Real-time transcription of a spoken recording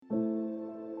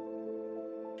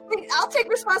Wait, I'll take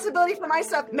responsibility for my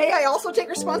stuff. May I also take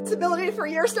responsibility for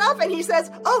your stuff? And he says,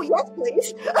 oh, yes,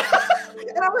 please.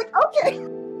 And I'm like, okay.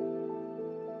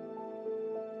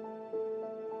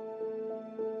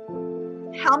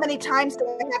 How many times do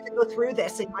I have to go through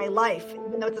this in my life,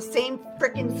 even though it's the same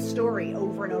freaking story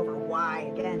over and over?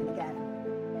 Why again and again?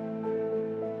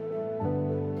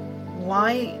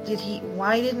 Why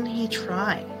didn't he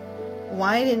try?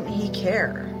 Why didn't he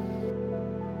care?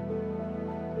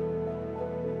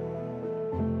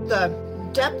 The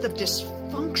depth of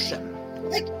dysfunction.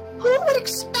 Like, who would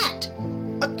expect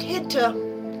a kid to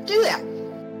do that?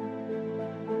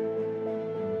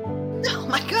 Oh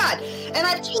my God. And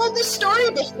I've told this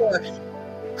story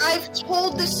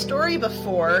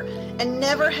before. And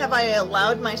never have I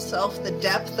allowed myself the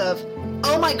depth of,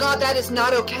 oh my God, that is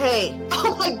not okay.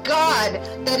 Oh my God,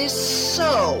 that is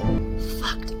so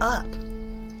fucked up.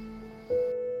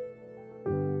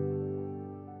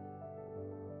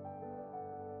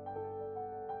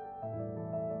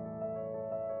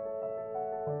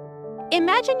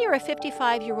 Imagine you're a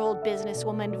 55-year-old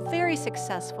businesswoman, very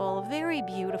successful, very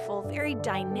beautiful, very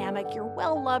dynamic. You're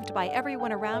well loved by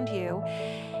everyone around you.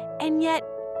 And yet,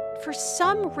 for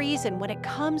some reason, when it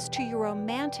comes to your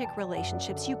romantic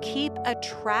relationships, you keep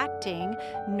attracting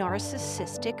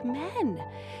narcissistic men.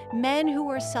 Men who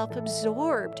are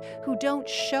self-absorbed, who don't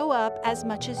show up as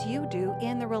much as you do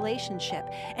in the relationship.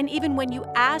 And even when you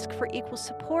ask for equal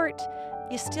support,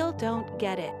 you still don't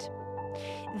get it.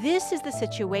 This is the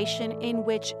situation in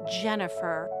which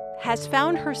Jennifer has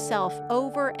found herself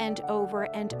over and over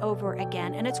and over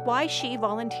again. And it's why she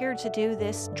volunteered to do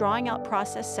this drawing out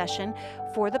process session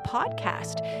for the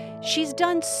podcast. She's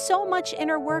done so much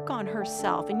inner work on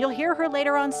herself. And you'll hear her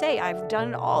later on say, I've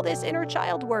done all this inner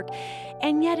child work.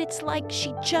 And yet it's like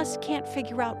she just can't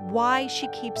figure out why she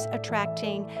keeps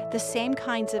attracting the same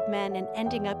kinds of men and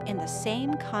ending up in the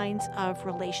same kinds of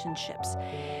relationships.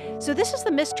 So this is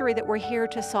the mystery that we're here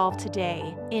to solve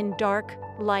today in Dark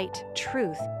Light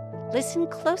Truth. Listen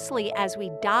closely as we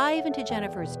dive into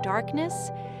Jennifer's darkness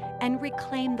and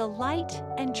reclaim the light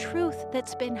and truth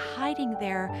that's been hiding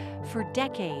there for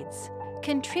decades,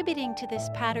 contributing to this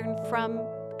pattern from,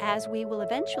 as we will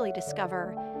eventually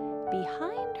discover,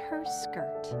 behind her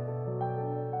skirt.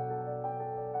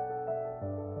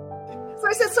 So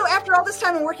I said, so after all this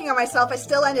time and working on myself, I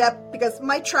still ended up, because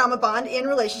my trauma bond, in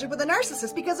relationship with a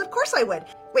narcissist, because of course I would.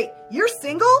 Wait, you're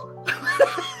single?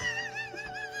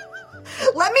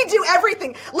 Let me do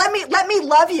everything. Let me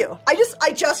love you.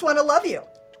 I just want to love you.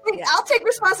 Wait, yeah. I'll take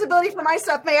responsibility for my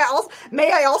stuff. May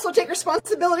I also take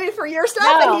responsibility for your stuff?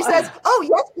 No. And he says, oh,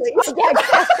 yes, please. Oh, yeah,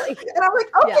 exactly. And I'm like,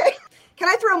 okay. Yeah. Can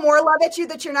I throw more love at you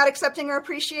that you're not accepting or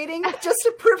appreciating? Just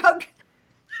to prove how...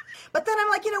 But then I'm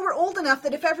like, we're old enough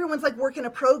that if everyone's like working a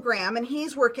program and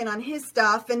he's working on his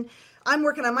stuff and I'm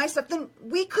working on my stuff, then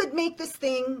we could make this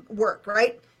thing work,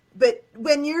 right? But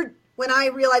when I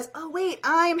realize, oh wait,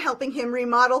 I'm helping him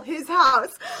remodel his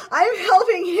house. I'm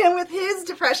helping him with his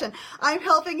depression. I'm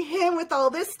helping him with all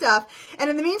this stuff. And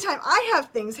in the meantime, I have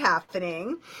things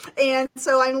happening. And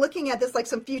so I'm looking at this like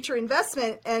some future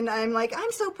investment and I'm like,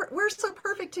 we're so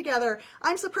perfect together.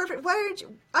 I'm so perfect.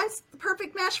 I'm the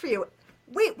perfect match for you.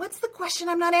 Wait, what's the question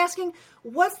I'm not asking?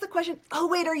 What's the question? Oh,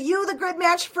 wait, are you the good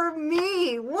match for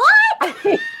me? What?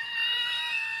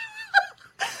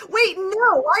 Wait,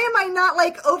 no. Why am I not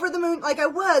like over the moon like I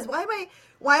was? Why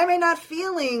am I not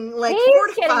feeling like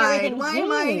fortified? Why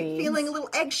am I feeling a little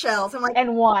eggshells? I'm like,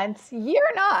 and once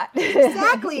you're not.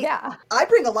 Exactly. Yeah. I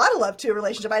bring a lot of love to a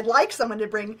relationship. I'd like someone to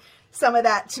bring some of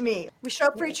that to me. We show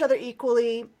up for each other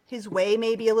equally. His way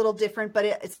may be a little different, but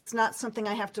it's not something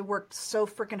I have to work so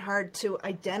freaking hard to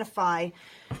identify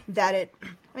that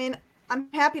I'm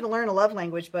happy to learn a love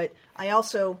language, but I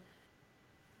also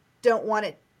don't want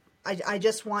it. I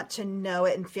just want to know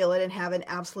it and feel it and have an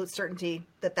absolute certainty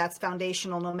that that's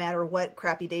foundational no matter what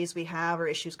crappy days we have or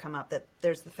issues come up, that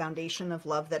there's the foundation of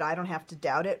love, that I don't have to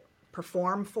doubt it,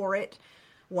 perform for it,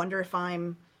 wonder if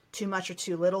I'm too much or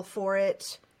too little for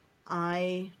it.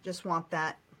 I just want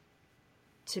that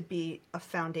to be a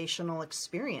foundational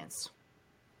experience.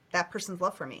 That person's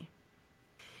love for me.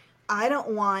 I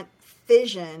don't want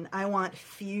fission. I want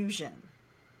fusion.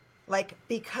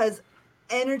 Because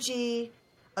energy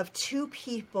of two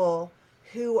people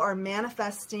who are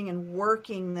manifesting and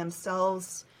working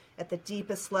themselves at the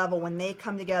deepest level when they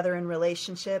come together in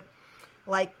relationship,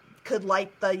 could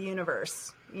light the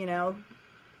universe,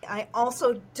 I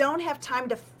also don't have time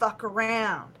to fuck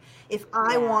around. If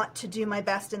I want to do my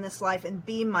best in this life and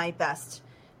be my best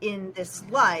in this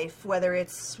life, whether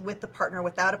it's with a partner or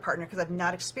without a partner, because I've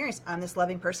not experienced, I'm this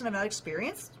loving person, I've not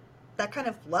experienced that kind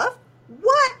of love.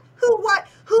 What? Who? What?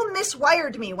 Who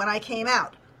miswired me when I came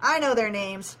out. I know their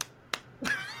names.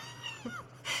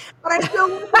 But I'm still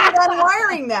working on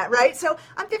wiring that, right? So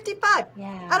I'm 55.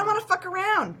 Yeah. I don't want to fuck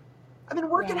around. I've been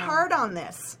working hard on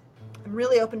this. I'm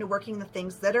really open to working the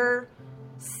things that are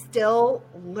still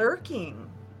lurking.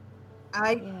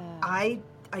 I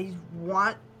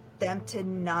want them to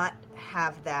not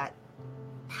have that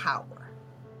power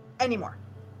anymore.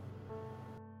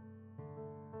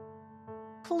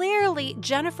 Clearly,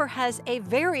 Jennifer has a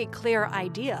very clear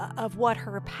idea of what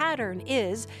her pattern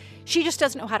is. She just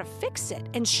doesn't know how to fix it.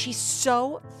 And she's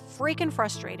so freaking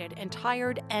frustrated and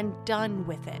tired and done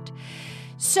with it.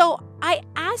 So I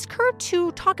ask her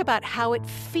to talk about how it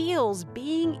feels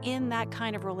being in that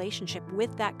kind of relationship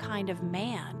with that kind of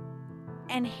man.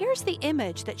 And here's the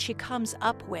image that she comes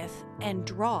up with and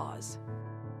draws.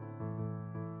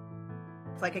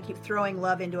 It's like I keep throwing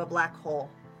love into a black hole.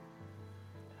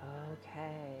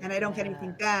 Okay. And I don't get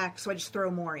anything back, so I just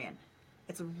throw more in.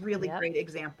 It's a really great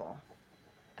example.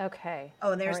 Okay.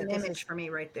 Oh, and there's an image for me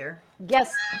right there.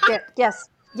 Yes. Yes.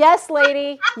 Yes,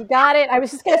 lady. You got it. I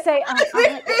was just going to say.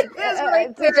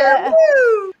 Right there.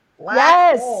 Woo!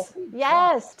 Yes.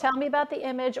 Yes. Tell me about the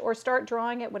image or start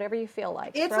drawing it, whatever you feel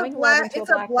like. It's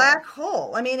a black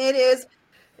hole. I mean, it is.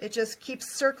 It just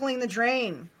keeps circling the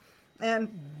drain.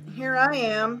 And here I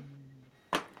am,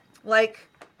 like,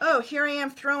 oh, here I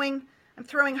am I'm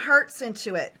throwing hearts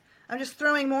into it. I'm just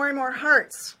throwing more and more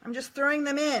hearts. I'm just throwing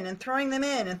them in and throwing them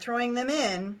in and throwing them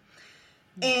in.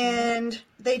 And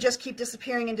they just keep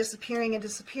disappearing and disappearing and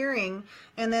disappearing.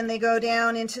 And then they go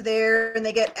down into there and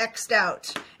they get X'd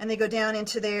out. And they go down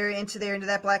into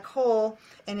that black hole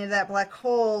and into that black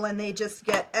hole and they just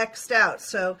get X'd out.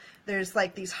 So there's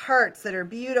like these hearts that are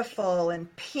beautiful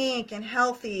and pink and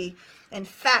healthy and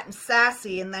fat and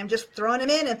sassy, and I'm just throwing them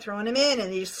in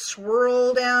and they just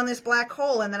swirl down this black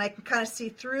hole, and then I can kind of see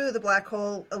through the black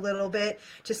hole a little bit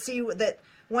to see that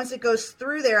once it goes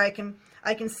through there, I can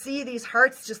see these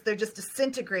hearts they're just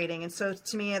disintegrating, and so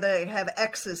to me they have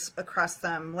X's across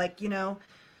them, like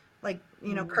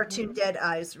cartoon dead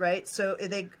eyes, right? So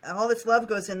all this love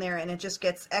goes in there and it just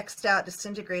gets X'd out,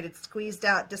 disintegrated, squeezed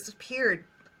out, disappeared,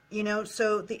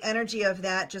 so the energy of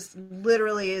that just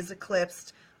literally is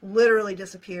eclipsed, literally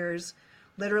disappears,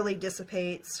 literally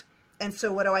dissipates. And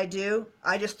so what do?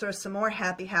 I just throw some more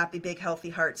happy, big,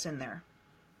 healthy hearts in there.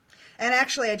 And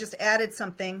actually, I just added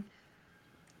something.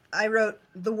 I wrote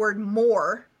the word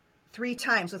more 3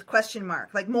 times with question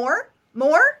mark. Like, more?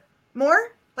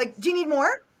 Like, do you need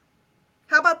more?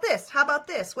 How about this?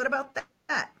 What about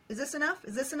that? Is this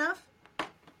enough?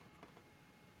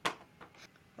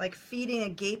 Like feeding a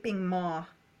gaping maw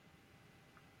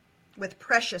with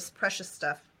precious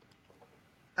stuff.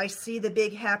 I see the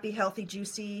big, happy, healthy,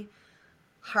 juicy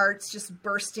hearts just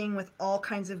bursting with all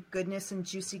kinds of goodness and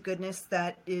juicy goodness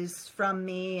that is from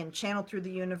me and channeled through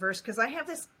the universe, because I have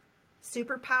this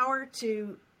superpower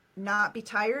to not be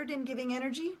tired in giving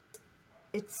energy.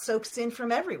 It soaks in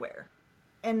from everywhere.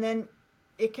 And then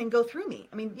it can go through me.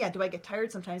 I mean, yeah, do I get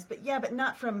tired sometimes? But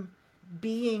not from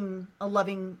being a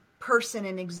loving person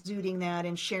and exuding that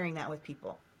and sharing that with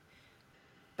people.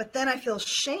 But then I feel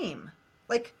shame,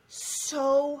 like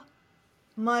so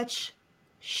much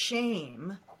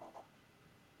shame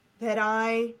that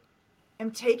I am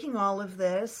taking all of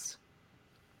this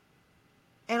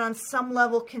and on some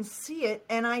level can see it,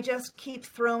 and I just keep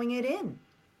throwing it in.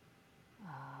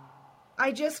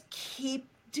 I just keep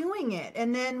doing it.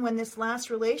 And then when this last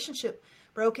relationship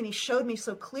broke and he showed me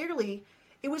so clearly,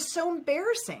 it was so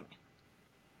embarrassing.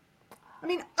 I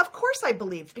mean, of course I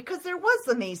believed, because there was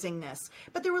amazingness,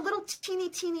 but there were little teeny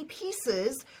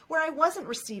pieces where I wasn't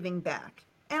receiving back.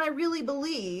 And I really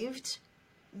believed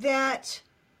that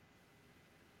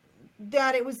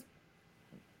it was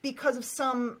because of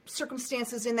some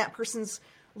circumstances in that person's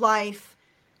life.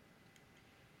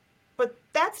 But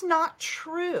that's not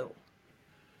true.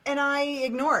 And I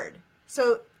ignored.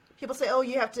 So people say, oh,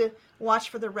 you have to watch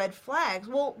for the red flags.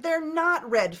 Well, they're not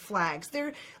red flags.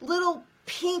 They're little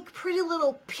pretty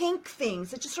little pink things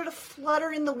that just sort of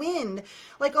flutter in the wind,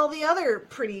 like all the other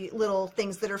pretty little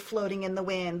things that are floating in the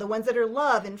wind, the ones that are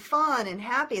love and fun and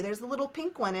happy. There's the little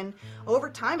pink one, and over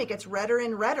time it gets redder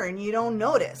and redder, and you don't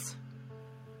notice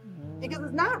because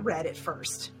it's not red at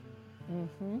first.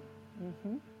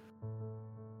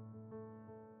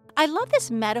 I love this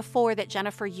metaphor that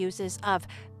Jennifer uses of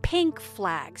pink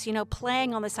flags,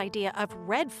 playing on this idea of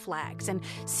red flags and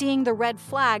seeing the red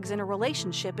flags in a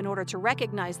relationship in order to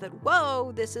recognize that,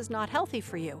 whoa, this is not healthy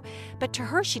for you. But to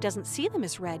her, she doesn't see them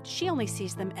as red. She only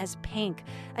sees them as pink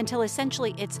until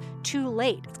essentially it's too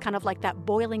late. It's kind of like that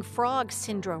boiling frog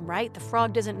syndrome, right? The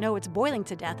frog doesn't know it's boiling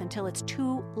to death until it's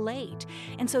too late.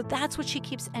 And so that's what she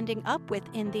keeps ending up with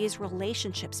in these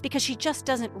relationships, because she just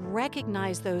doesn't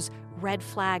recognize those red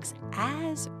flags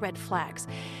as red flags.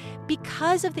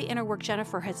 Because of the inner work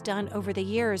Jennifer has done over the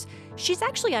years, she's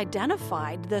actually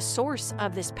identified the source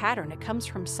of this pattern. It comes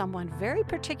from someone very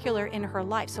particular in her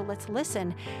life. So let's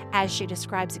listen as she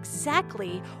describes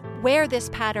exactly where this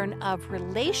pattern of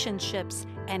relationships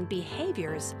and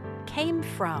behaviors came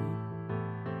from.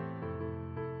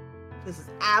 This is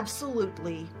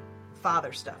absolutely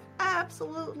father stuff.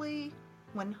 Absolutely,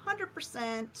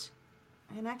 100%.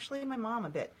 And actually my mom a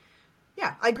bit.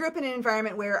 Yeah, I grew up in an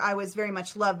environment where I was very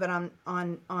much loved, but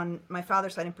on my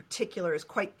father's side in particular is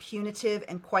quite punitive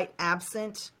and quite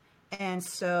absent. And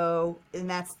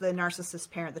that's the narcissist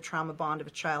parent, the trauma bond of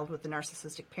a child with the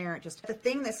narcissistic parent. Just the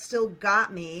thing that still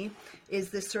got me is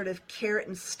this sort of carrot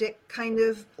and stick kind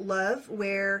of love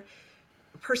where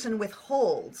a person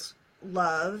withholds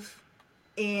love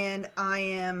and I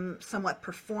am somewhat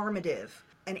performative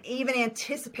and even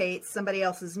anticipates somebody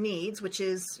else's needs, which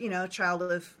is, a child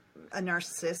of a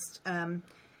narcissist,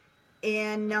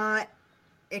 and not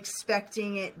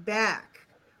expecting it back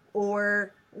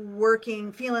or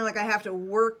feeling like I have to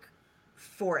work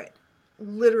for it,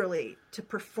 literally to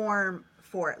perform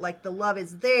for it. Like the love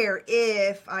is there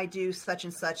if I do such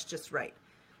and such just right,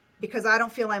 because I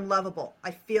don't feel I'm lovable.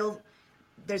 I feel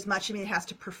there's much of me that has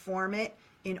to perform it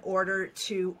in order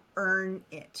to earn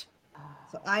it.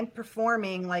 So I'm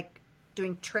performing, like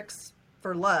doing tricks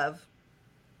for love.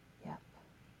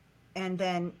 And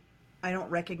then I don't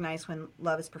recognize when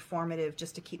love is performative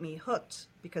just to keep me hooked,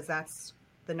 because that's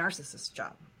the narcissist's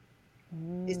job,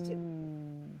 is to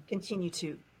continue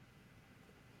to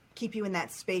keep you in that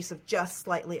space of just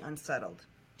slightly unsettled,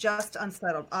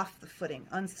 off the footing,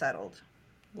 unsettled.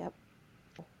 Yep.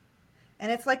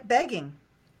 And it's like begging.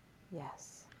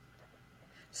 Yes.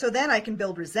 So then I can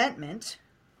build resentment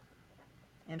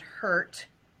and hurt.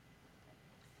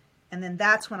 And then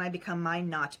that's when I become my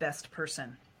not best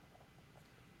person.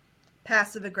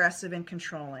 Passive aggressive and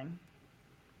controlling.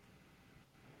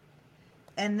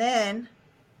 And then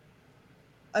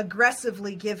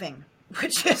aggressively giving,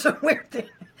 which is a weird thing.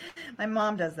 My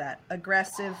mom does that.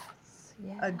 Aggressive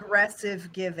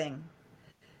giving.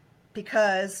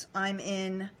 Because I'm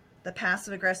in the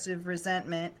passive aggressive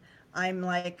resentment, I'm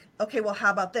like, okay, well,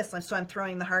 how about this? So I'm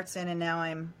throwing the hearts in and now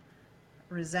I'm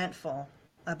resentful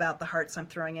about the hearts I'm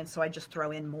throwing in. So I just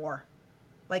throw in more.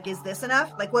 Like, is this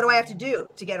enough? Like, what do I have to do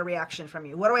to get a reaction from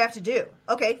you? What do I have to do?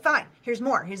 Okay, fine. Here's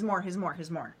more.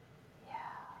 Yeah.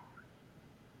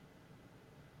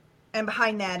 And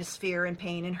behind that is fear and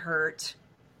pain and hurt.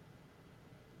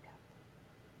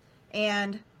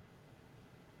 And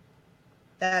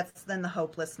that's then the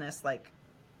hopelessness, like,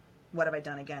 what have I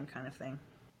done again kind of thing.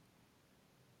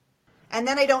 And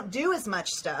then I don't do as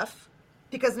much stuff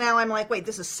because now I'm like, wait,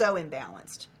 this is so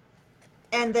imbalanced.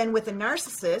 And then with a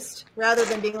narcissist, rather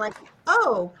than being like,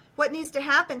 oh, what needs to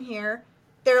happen here?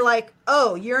 They're like,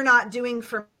 oh, you're not doing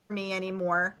for me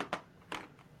anymore.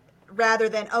 Rather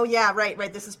than, oh, yeah, right,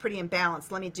 this is pretty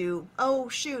imbalanced. Let me do, oh,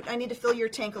 shoot, I need to fill your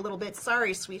tank a little bit.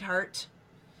 Sorry, sweetheart.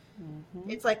 Mm-hmm.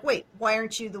 It's like, wait, why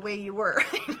aren't you the way you were?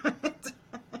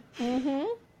 Mm-hmm.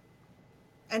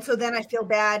 And so then I feel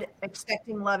bad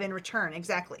expecting love in return.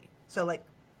 Exactly. So like,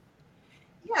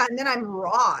 yeah, and then I'm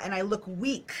raw and I look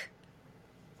weak.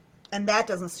 And that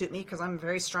doesn't suit me because I'm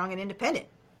very strong and independent.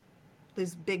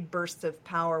 These big bursts of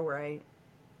power where I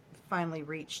finally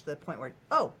reach the point where,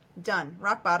 oh, done,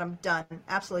 rock bottom, done.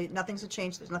 Absolutely, nothing's to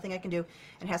change. There's nothing I can do.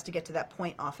 And it has to get to that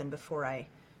point often before I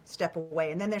step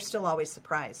away. And then they're still always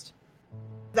surprised.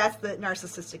 That's the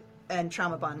narcissistic and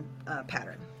trauma bond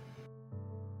pattern.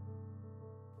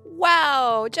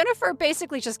 Wow, Jennifer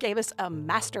basically just gave us a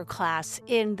masterclass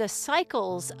in the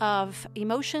cycles of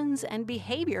emotions and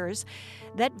behaviors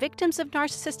that victims of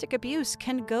narcissistic abuse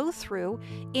can go through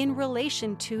in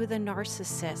relation to the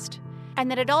narcissist.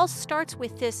 And that it all starts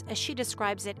with this, as she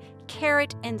describes it,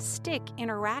 carrot and stick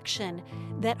interaction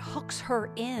that hooks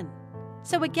her in.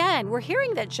 So again, we're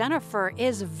hearing that Jennifer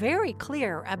is very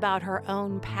clear about her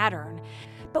own pattern.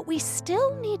 But we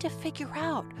still need to figure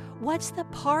out what's the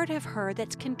part of her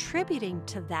that's contributing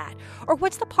to that, or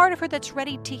what's the part of her that's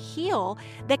ready to heal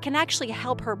that can actually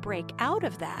help her break out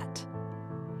of that.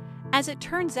 As it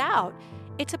turns out,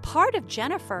 it's a part of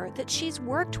Jennifer that she's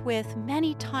worked with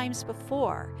many times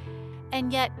before.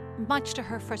 And yet, much to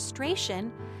her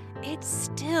frustration, it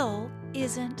still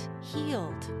isn't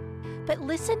healed. But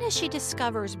listen as she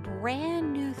discovers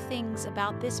brand new things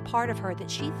about this part of her that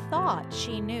she thought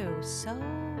she knew so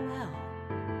well.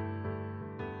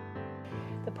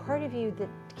 The part of you that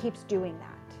keeps doing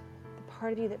that, the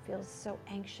part of you that feels so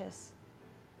anxious,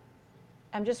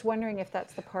 I'm just wondering if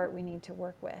that's the part we need to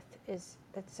work with, is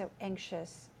that's so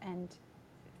anxious and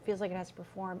feels like it has to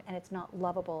perform, and it's not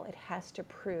lovable. It has to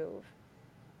prove,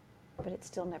 but it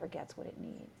still never gets what it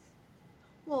needs.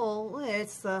 Well,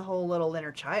 it's the whole little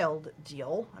inner child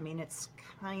deal. I mean, it's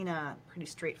kind of pretty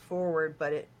straightforward,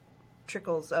 but it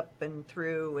trickles up and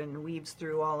through and weaves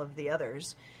through all of the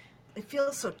others. It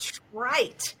feels so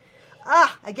trite.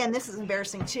 Again, this is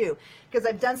embarrassing too, because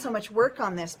I've done so much work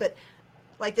on this, but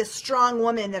like this strong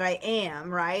woman that I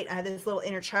am, right? I have this little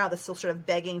inner child that's still sort of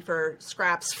begging for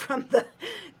scraps from the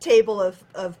table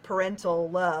of parental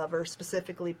love, or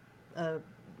specifically,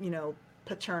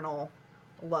 paternal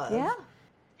love. Yeah.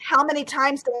 How many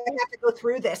times do I have to go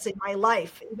through this in my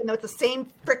life, even though it's the same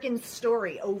freaking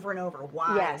story over and over?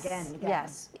 Why? Yes, Again and again?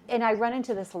 yes. And I run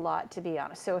into this a lot, to be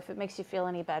honest. So if it makes you feel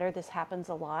any better, this happens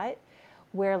a lot,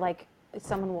 where like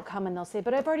someone will come and they'll say,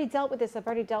 but I've already dealt with this,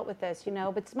 but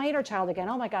it's my inner child again.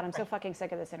 Oh my God, I'm so fucking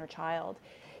sick of this inner child.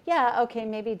 Yeah, okay,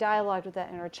 maybe dialogued with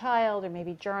that inner child, or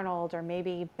maybe journaled, or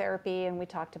maybe therapy, and we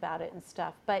talked about it and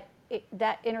stuff. But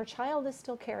that inner child is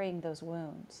still carrying those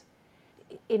wounds.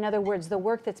 In other words, the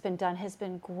work that's been done has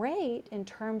been great in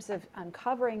terms of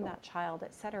uncovering that child,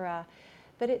 etc.,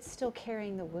 but it's still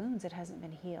carrying the wounds. It hasn't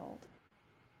been healed.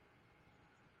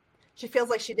 She feels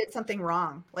like she did something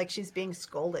wrong, like she's being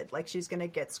scolded, like she's going to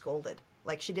get scolded,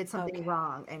 like she did something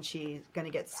wrong and she's going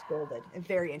to get scolded.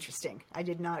 Very interesting. I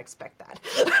did not expect that.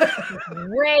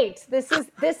 Great. This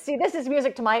is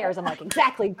music to my ears. I'm like,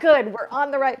 exactly, good. We're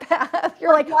on the right path.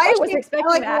 You're like, why I was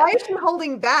expecting that. Why is she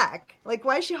holding back? Like,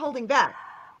 why is she holding back?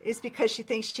 It's because she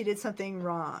thinks she did something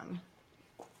wrong.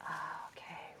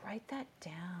 Okay, write that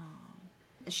down.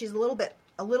 And she's a little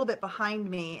bit behind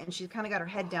me, and she's kind of got her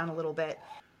head down a little bit.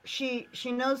 She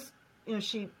knows,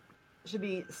 she should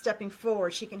be stepping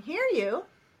forward. She can hear you,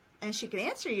 and she can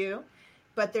answer you,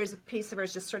 but there's a piece of her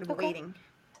is just sort of waiting.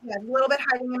 Yeah, a little bit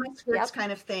hiding in my skirts,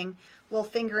 kind of thing. Little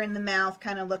finger in the mouth,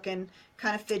 kind of looking,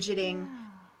 kind of fidgeting,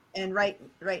 and right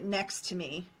next to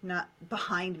me, not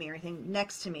behind me or anything,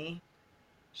 next to me.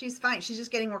 She's fine. She's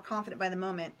just getting more confident by the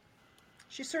moment.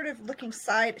 She's sort of looking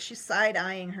she's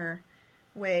side-eyeing her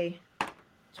way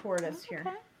toward us here.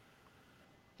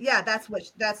 Yeah,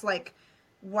 that's like,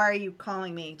 why are you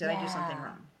calling me? Did I do something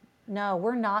wrong? No,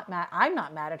 we're not mad. I'm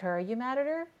not mad at her. Are you mad at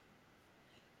her?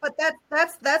 But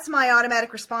that's my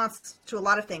automatic response to a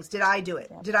lot of things. Did I do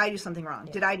it? Did I do something wrong?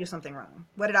 Did I do something wrong?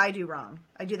 What did I do wrong?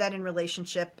 I do that in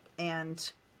relationship,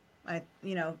 and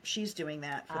she's doing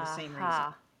that for the same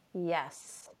reason.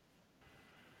 Yes.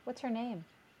 What's her name?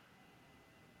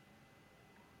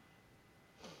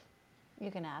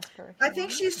 You can ask her. I think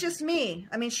she's just me.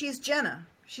 I mean, she's Jenna.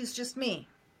 She's just me.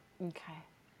 Okay.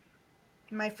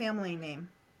 My family name.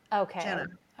 Okay. Jenna.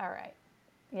 All right.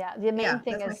 Yeah. The main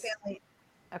thing is my family.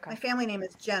 Okay. My family name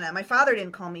is Jenna. My father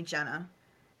didn't call me Jenna,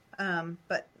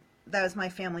 but that was my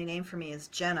family name for me is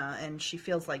Jenna, and she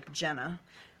feels like Jenna.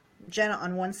 Jenna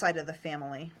on one side of the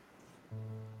family.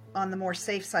 On the more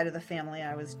safe side of the family,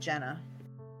 I was Jenna.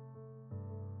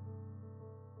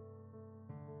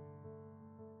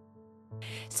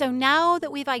 So now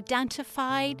that we've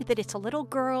identified that it's a little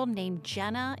girl named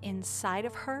Jenna inside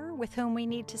of her with whom we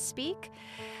need to speak,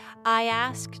 I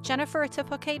ask Jennifer if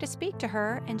it's okay to speak to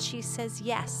her, and she says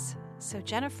yes. So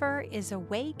Jennifer is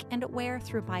awake and aware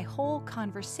through my whole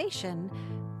conversation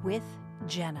with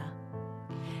Jenna.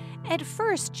 At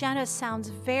first, Jenna sounds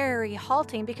very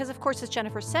halting because, of course, as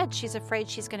Jennifer said, she's afraid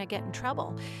she's going to get in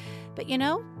trouble. But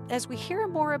as we hear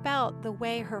more about the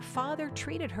way her father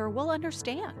treated her, we'll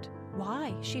understand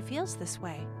why she feels this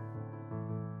way.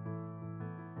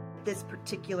 This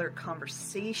particular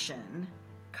conversation,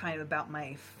 kind of about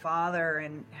my father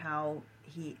and how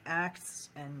he acts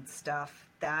and stuff,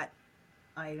 that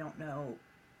I don't know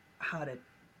how to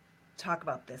talk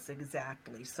about this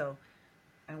exactly. So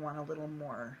I want a little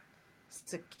more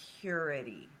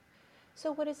security.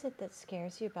 So what is it that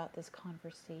scares you about this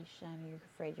conversation? Are you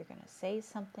afraid you're going to say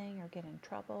something or get in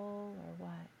trouble or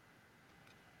what?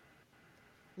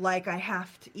 Like I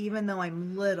have to, even though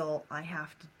I'm little, I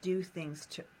have to do things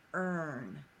to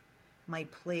earn my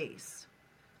place.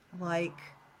 Like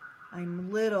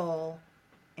I'm little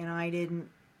and I didn't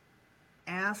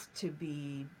ask to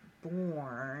be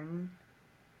born,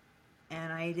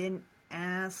 and I didn't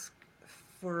ask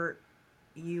for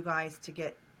you guys to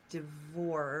get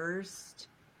divorced,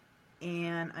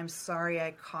 and I'm sorry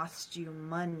I cost you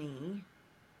money,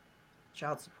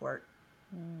 child support.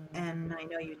 And I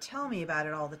know you tell me about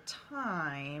it all the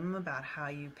time, about how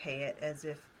you pay it as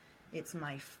if it's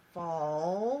my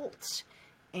fault,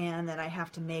 and that I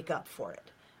have to make up for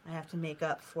it. I have to make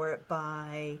up for it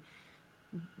by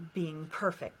being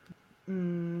perfect,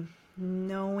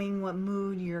 knowing what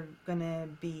mood you're gonna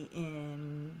be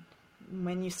in,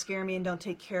 when you scare me and don't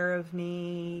take care of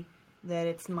me, that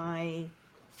it's my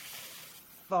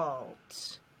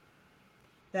fault.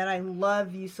 That I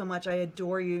love you so much, I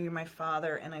adore you, you're my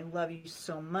father, and I love you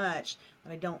so much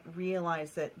that I don't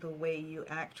realize that the way you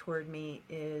act toward me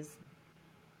is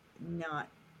not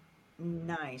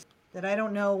nice. That I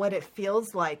don't know what it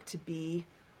feels like to be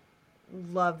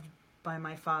loved by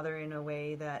my father in a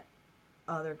way that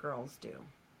other girls do.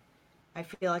 I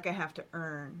feel like I have to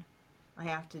earn. I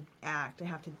have to act. I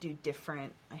have to do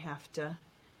different. I have to...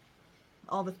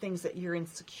 all the things that you're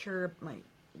insecure...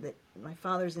 that my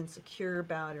father's insecure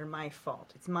about are my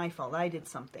fault. It's my fault. I did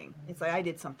something. It's like I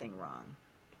did something wrong.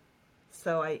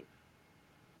 So I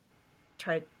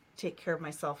try to take care of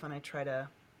myself, and I try to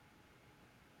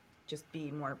just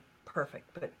be more perfect.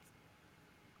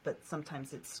 But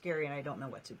sometimes it's scary, and I don't know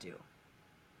what to do.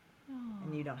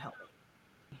 And you don't help me.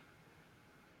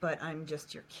 But I'm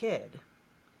just your kid,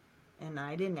 and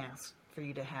I didn't ask for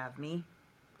you to have me.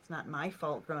 It's not my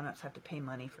fault grown-ups have to pay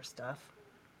money for stuff.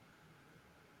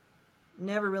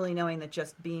 Never really knowing that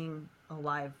just being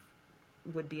alive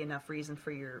would be enough reason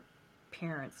for your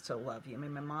parents to love you. I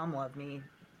mean, my mom loved me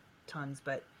tons,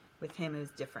 but with him it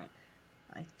was different.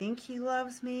 I think he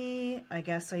loves me. I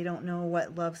guess I don't know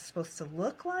what love's supposed to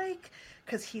look like,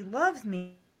 because he loves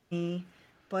me,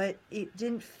 but it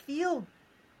didn't feel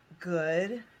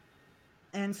good.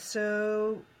 And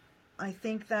so I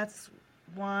think that's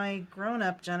why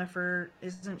grown-up Jennifer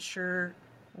isn't sure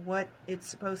what it's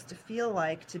supposed to feel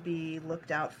like to be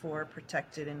looked out for,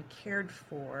 protected, and cared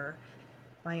for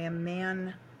by a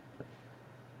man,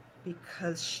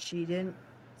 because she didn't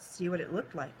see what it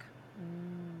looked like.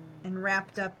 And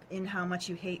wrapped up in how much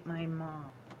you hate my mom.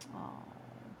 Oh.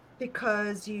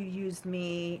 Because you used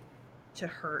me to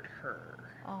hurt her.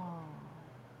 Oh.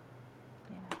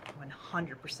 Yeah.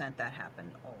 100% that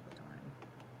happened all the time.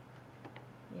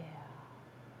 Yeah.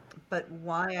 But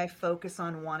why I focus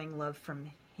on wanting love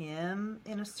from him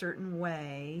in a certain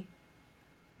way,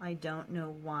 I don't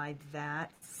know why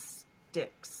that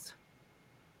sticks.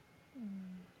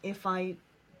 If I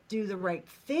do the right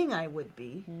thing, I would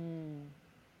be.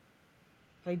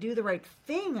 If I do the right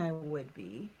thing, I would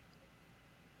be.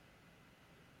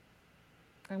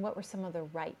 And what were some of the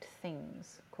right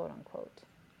things, quote unquote?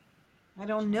 I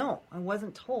don't know. I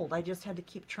wasn't told. I just had to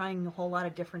keep trying a whole lot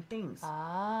of different things.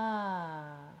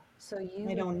 So you...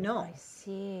 I don't know. I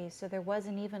see. So there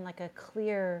wasn't even like a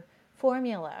clear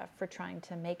formula for trying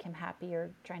to make him happy or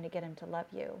trying to get him to love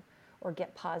you or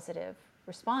get positive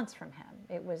response from him.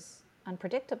 It was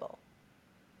unpredictable.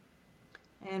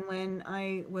 And when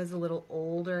I was a little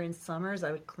older in summers,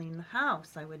 I would clean the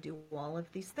house. I would do all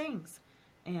of these things,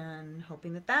 and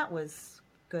hoping that that was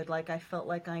good. Like I felt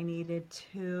like I needed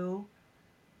to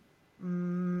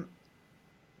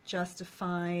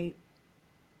justify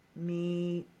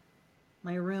my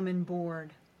room and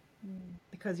board,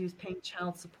 because he was paying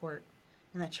child support,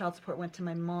 and that child support went to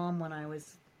my mom when I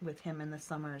was with him in the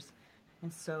summers.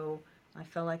 And so I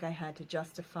felt like I had to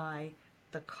justify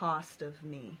the cost of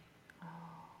me.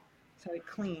 So I'd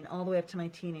clean all the way up to my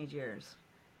teenage years.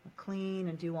 I'd clean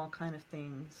and do all kind of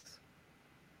things.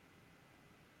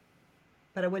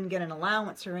 But I wouldn't get an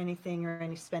allowance or anything or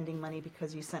any spending money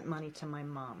because you sent money to my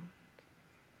mom.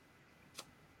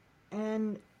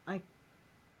 And I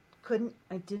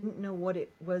didn't know what it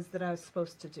was that I was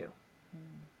supposed to do.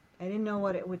 I didn't know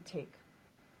what it would take.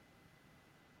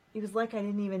 It was like I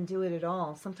didn't even do it at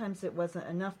all. Sometimes it wasn't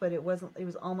enough, but it was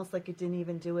almost like it didn't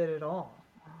even do it at all.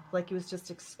 Like it was just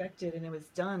expected and it was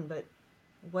done, but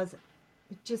it wasn't.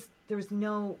 It just, there was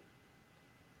no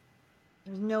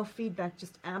feedback,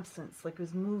 just absence. Like it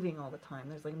was moving all the time.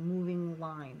 There's like a moving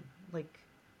line. Like,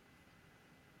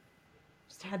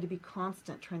 just had to be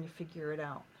constant trying to figure it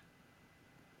out.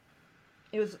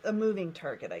 It was a moving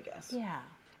target, I guess. Yeah.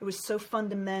 It was so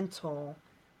fundamental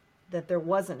that there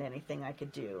wasn't anything I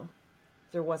could do.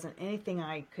 There wasn't anything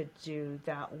I could do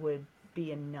that would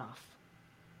be enough.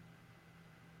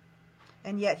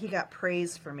 And yet he got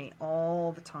praise for me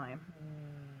all the time.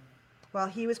 While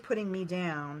he was putting me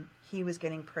down, he was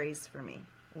getting praise for me,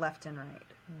 left and right.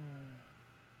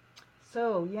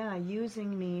 So, yeah,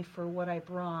 using me for what I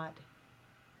brought.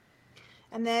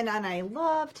 And I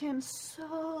loved him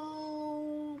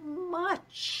so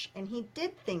much. And he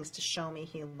did things to show me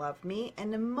he loved me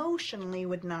and emotionally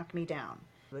would knock me down.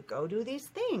 He would go do these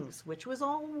things, which was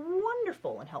all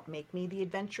wonderful and helped make me the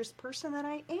adventurous person that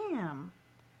I am.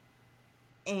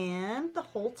 And the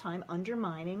whole time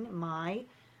undermining my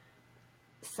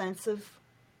sense of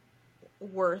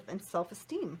worth and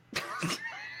self-esteem.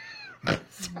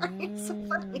 Sorry, it's so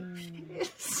funny.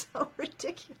 It's so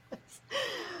ridiculous.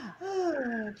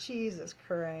 Oh, Jesus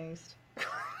Christ.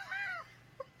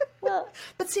 Well,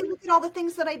 but see, look at all the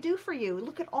things that I do for you.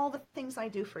 Look at all the things I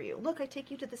do for you. Look, I take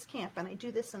you to this camp and I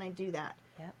do this and I do that.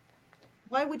 Yep.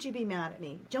 Why would you be mad at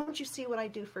me? Don't you see what I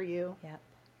do for you? Yep.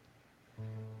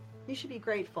 You should be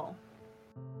grateful.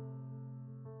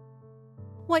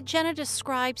 What Jenna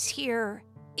describes here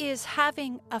is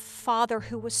having a father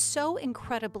who was so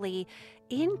incredibly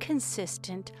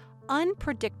inconsistent,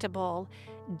 unpredictable,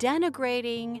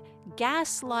 denigrating,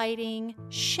 gaslighting,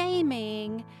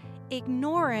 shaming,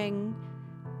 ignoring.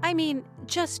 I mean,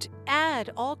 just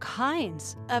add all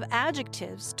kinds of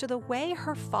adjectives to the way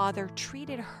her father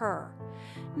treated her.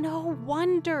 No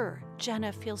wonder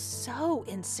Jenna feels so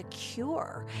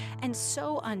insecure and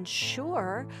so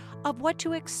unsure of what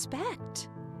to expect.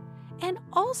 And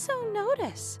also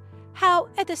notice how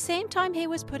at the same time he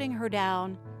was putting her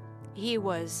down, he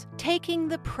was taking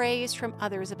the praise from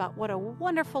others about what a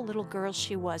wonderful little girl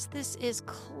she was. This is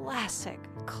classic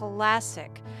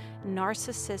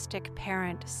narcissistic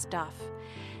parent stuff.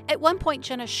 At one point,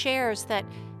 Jenna shares that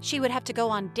she would have to go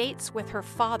on dates with her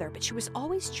father, but she was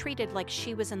always treated like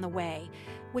she was in the way,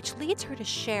 which leads her to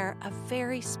share a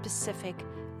very specific,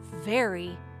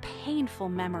 very painful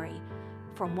memory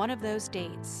from one of those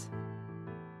dates.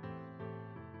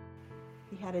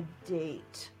 He had a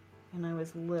date, and I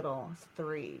was little, I was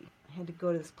 3. I had to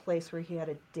go to this place where he had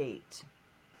a date,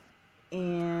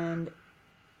 and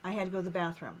I had to go to the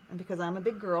bathroom. And because I'm a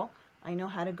big girl, I know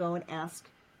how to go and ask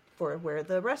for where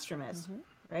the restroom is,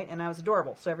 right? And I was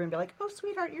adorable, so everyone would be like, "Oh,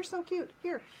 sweetheart, you're so cute.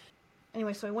 Here."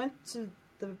 Anyway, so I went to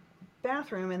the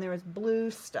bathroom, and there was blue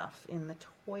stuff in the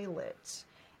toilet,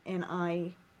 and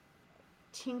I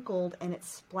tinkled, and it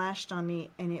splashed on me,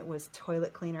 and it was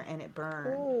toilet cleaner, and it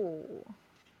burned. Oh.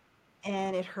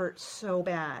 And it hurt so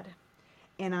bad.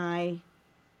 And I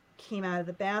came out of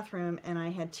the bathroom, and I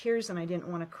had tears, and I didn't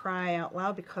want to cry out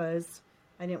loud because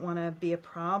I didn't want to be a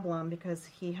problem, because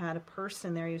he had a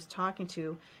person there he was talking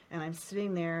to, and I'm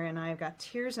sitting there, and I've got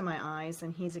tears in my eyes,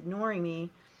 and he's ignoring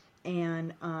me,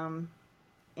 and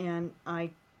I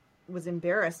was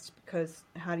embarrassed because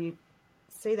how do you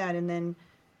say that? And then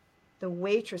the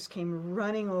waitress came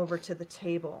running over to the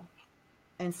table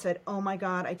and said, "Oh my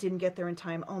God, I didn't get there in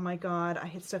time. Oh my God, I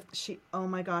had stuff." Oh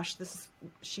my gosh,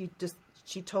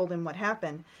 she told him what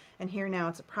happened, and here now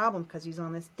it's a problem because he's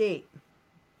on this date.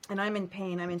 And I'm in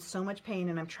pain. I'm in so much pain,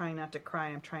 and I'm trying not to cry.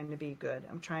 I'm trying to be good.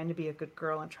 I'm trying to be a good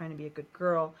girl. I'm trying to be a good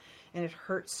girl. And it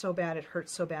hurts so bad. It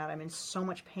hurts so bad. I'm in so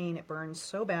much pain. It burns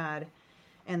so bad.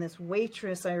 And this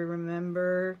waitress, I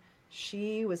remember,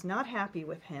 she was not happy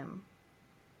with him.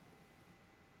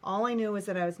 All I knew was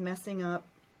that I was messing up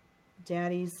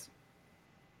Daddy's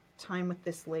time with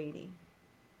this lady.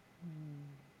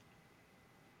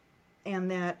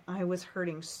 And that I was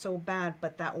hurting so bad,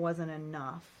 but that wasn't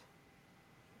enough.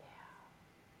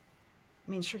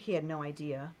 I mean, sure, he had no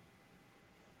idea.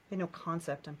 He had no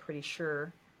concept, I'm pretty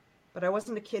sure. But I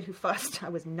wasn't a kid who fussed. I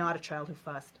was not a child who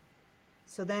fussed.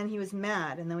 So then he was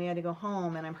mad, and then we had to go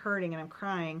home, and I'm hurting, and I'm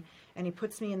crying, and he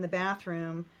puts me in the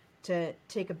bathroom to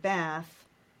take a bath,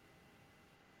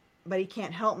 but he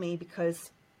can't help me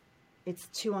because it's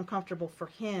too uncomfortable for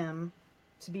him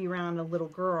to be around a little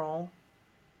girl,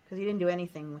 because he didn't do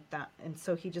anything with that. And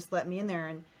so he just let me in there,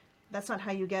 and that's not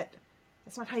how you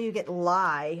get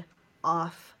lie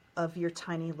off of your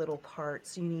tiny little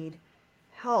parts. You need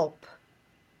help.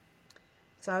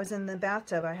 So I was in the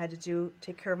bathtub. I had to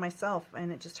take care of myself,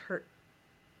 and it just hurt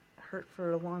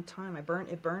for a long time. It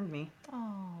burned me.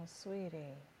 Oh,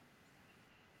 sweetie.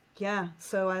 Yeah,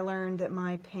 so I learned that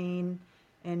my pain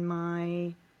and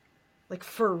my, like,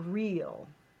 for real,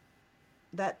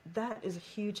 that is a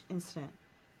huge incident.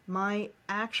 My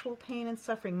actual pain and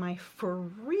suffering, my for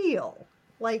real,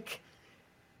 like,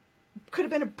 could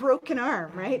have been a broken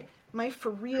arm, right? My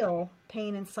for real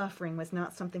pain and suffering was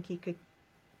not something he could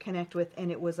connect with,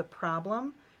 and it was a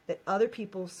problem that other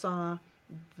people saw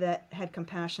that had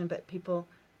compassion, but people,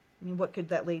 I mean, what could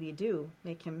that lady do?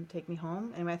 Make him take me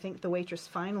home? And I think the waitress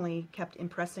finally kept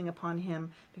impressing upon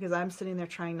him, because I'm sitting there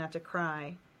trying not to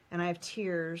cry, and I have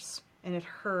tears, and it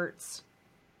hurts,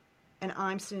 and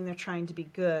I'm sitting there trying to be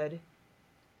good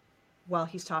while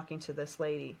he's talking to this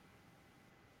lady.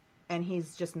 and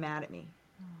he's just mad at me.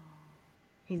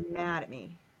 He's mad at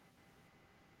me.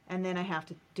 And then I have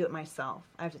to do it myself.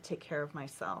 I have to take care of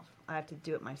myself. I have to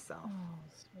do it myself.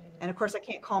 And of course, I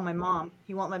can't call my mom.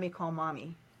 He won't let me call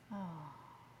mommy.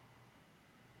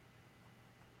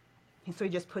 And so he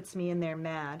just puts me in there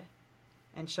mad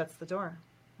and shuts the door.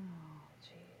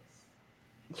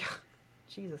 Yeah.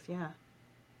 Jesus, yeah.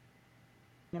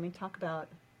 I mean, talk about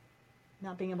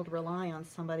not being able to rely on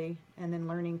somebody and then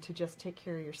learning to just take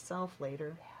care of yourself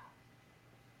later.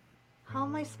 How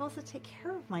am I supposed to take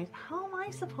care of how am I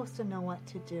supposed to know what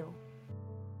to do?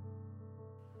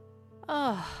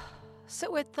 Oh,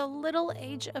 so at the little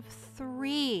age of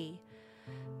 3,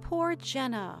 poor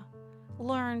Jenna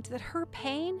learned that her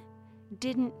pain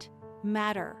didn't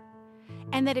matter,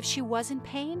 and that if she was in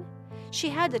pain, she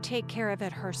had to take care of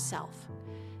it herself,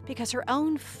 because her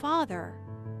own father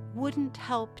wouldn't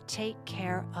help take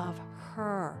care of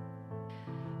her.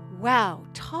 Wow,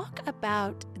 talk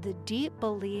about the deep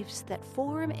beliefs that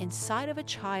form inside of a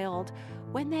child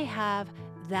when they have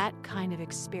that kind of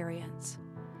experience.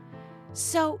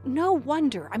 So no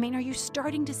wonder, I mean, are you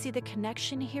starting to see the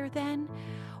connection here then?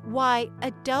 Why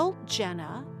adult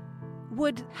Jenna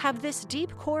would have this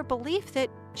deep core belief that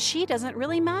she doesn't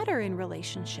really matter in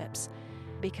relationships,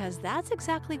 because that's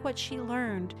exactly what she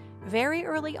learned very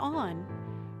early on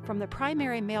from the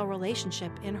primary male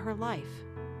relationship in her life.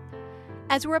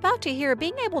 As we're about to hear,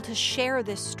 being able to share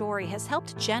this story has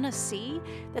helped Jenna see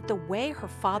that the way her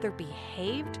father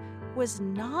behaved was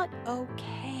not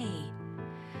okay.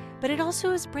 But it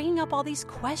also is bringing up all these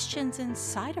questions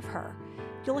inside of her.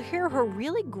 You'll hear her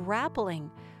really grappling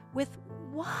with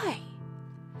why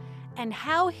and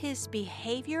how his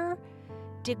behavior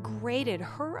degraded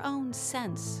her own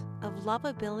sense of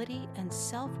lovability and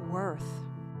self-worth.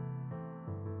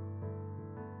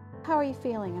 How are you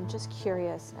feeling? I'm just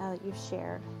curious now that you've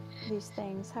shared these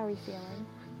things. How are you feeling?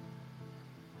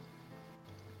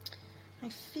 I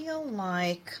feel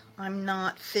like I'm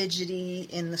not fidgety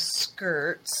in the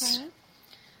skirts. Okay.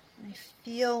 I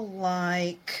feel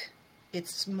like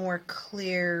it's more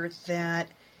clear that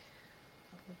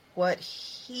what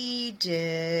he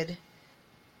did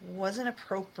wasn't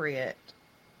appropriate.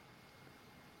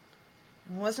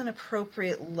 It wasn't an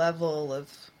appropriate level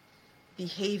of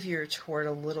behavior toward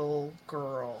a little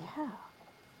girl. Yeah.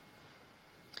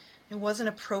 It wasn't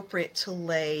appropriate to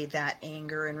lay that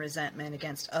anger and resentment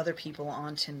against other people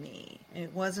onto me.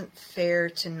 It wasn't fair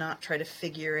to not try to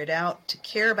figure it out, to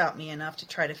care about me enough to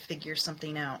try to figure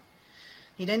something out.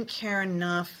 He didn't care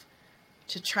enough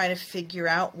to try to figure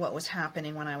out what was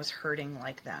happening when I was hurting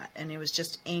like that. And it was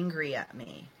just angry at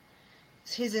me.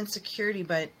 It's his insecurity,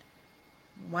 but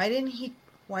why didn't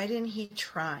he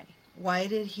try? Why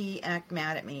did he act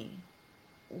mad at me?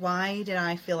 Why did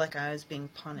I feel like I was being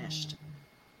punished?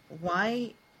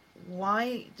 Why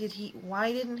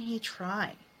didn't he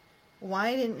try?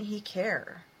 Why didn't he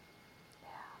care?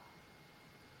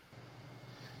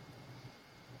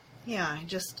 Yeah,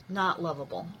 just not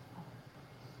lovable.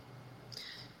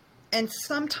 And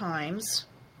sometimes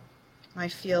I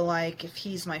feel like if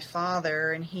he's my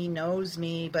father and he knows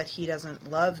me but he doesn't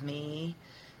love me,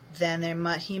 then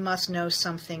he must know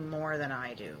something more than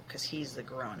I do, because he's the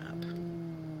grown-up.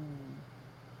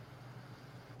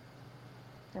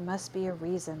 There must be a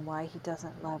reason why he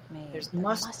doesn't love me. There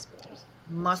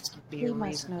must be a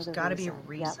reason. There's got to be a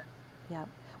reason. Yep.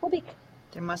 Well,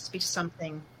 there must be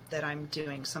something that I'm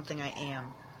doing, something I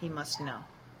am. He must know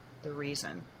the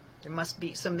reason. There must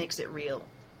be some makes it real.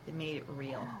 It made it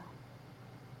real.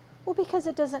 Well, because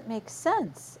it doesn't make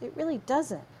sense. It really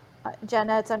doesn't.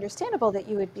 Jenna, it's understandable that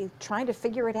you would be trying to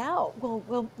figure it out.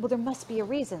 Well, there must be a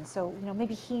reason. So,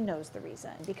 maybe he knows the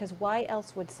reason. Because why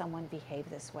else would someone behave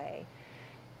this way?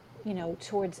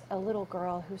 Towards a little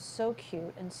girl who's so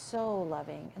cute and so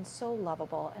loving and so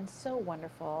lovable and so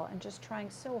wonderful and just trying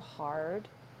so hard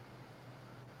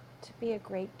to be a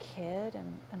great kid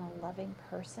and a loving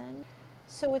person.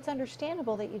 So it's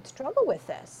understandable that you'd struggle with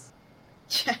this.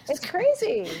 Yes, it's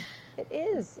crazy. It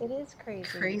is crazy.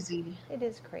 Crazy. It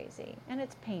is crazy. And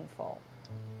it's painful.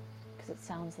 Because it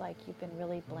sounds like you've been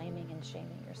really blaming and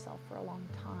shaming yourself for a long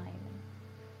time. And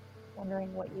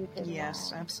wondering what you did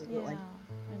Yes, wrong. absolutely. Yeah,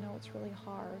 I know it's really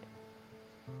hard.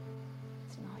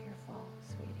 It's not your fault,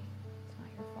 sweetie. It's not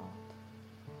your fault.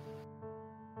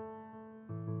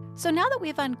 So now that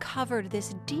we've uncovered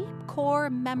this deep core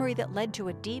memory that led to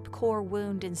a deep core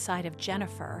wound inside of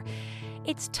Jennifer,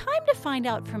 it's time to find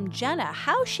out from Jenna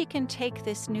how she can take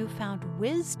this newfound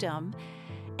wisdom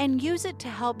and use it to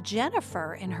help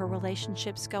Jennifer in her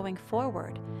relationships going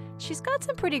forward. She's got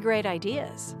some pretty great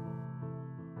ideas.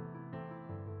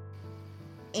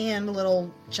 And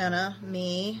little Jenna,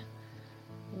 me,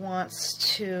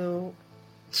 wants to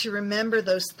remember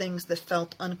those things that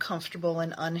felt uncomfortable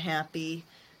and unhappy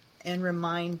and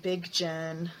remind Big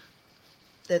Jen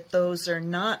that those are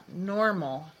not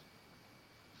normal.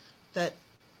 That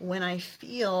when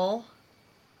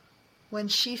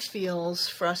she feels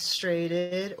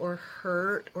frustrated or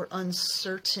hurt or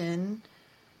uncertain,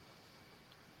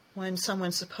 when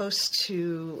someone's supposed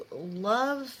to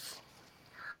love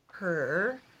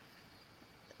her,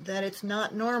 that it's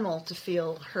not normal to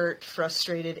feel hurt,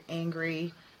 frustrated,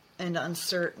 angry, and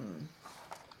uncertain,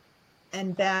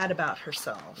 and bad about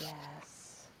herself.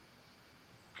 Yes.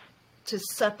 To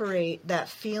separate that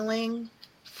feeling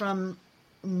from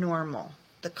normal,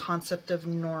 the concept of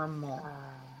normal,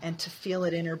 and to feel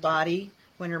it in her body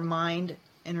when her mind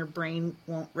and her brain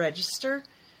won't register.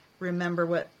 Remember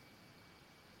what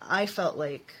I felt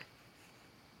like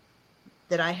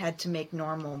that I had to make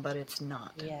normal, but it's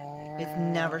not. Yes. It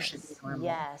never should be normal.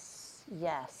 Yes.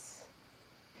 Yes.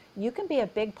 You can be a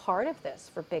big part of this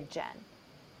for Big Jen.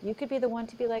 You could be the one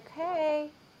to be like, hey,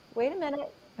 wait a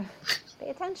minute. Pay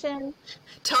attention.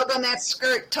 Tug on that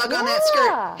skirt. Tug Yeah. on that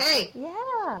skirt. Hey.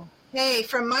 Yeah. Hey,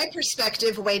 from my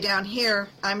perspective, way down here,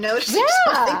 I'm noticing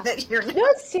Yeah. something that you're not.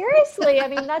 No, seriously. I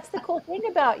mean, that's the cool thing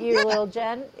about you, little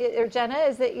Jen or Jenna,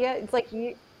 is that it's like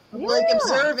you. I'm Yeah. like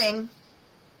observing.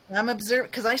 I'm observing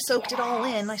because I soaked it all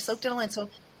in. I soaked it all in. So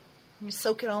you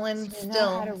soak it all in So you know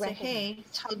still. how to Say, hey,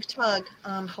 tug.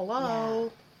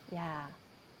 Hello. Yeah.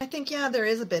 I think, there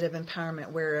is a bit of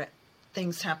empowerment where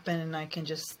things happen and I can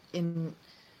just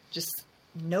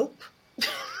nope.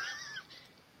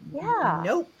 Yeah.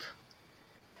 Nope.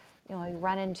 You know, you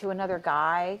run into another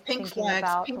guy Pink thinking flags,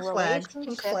 about pink a flags,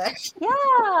 relationship. pink flags.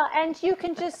 Yeah, and you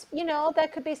can just,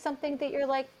 that could be something that you're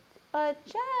like,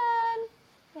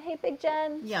 Jen, hey, Big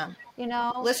Jen. Yeah.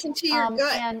 Listen to your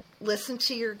gut. Listen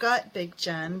to your gut, Big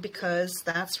Jen, because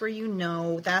that's where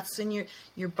that's in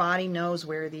your body knows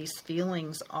where these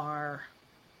feelings are.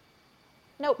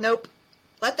 Nope.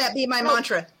 Let that be my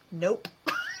mantra. Nope.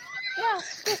 Yeah,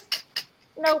 just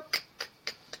nope.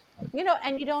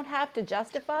 And you don't have to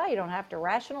justify, you don't have to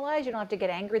rationalize, you don't have to get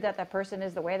angry that person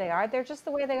is the way they are. They're just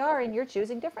the way they are, and you're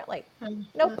choosing differently.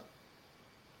 Nope.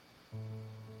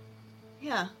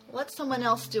 Yeah, let someone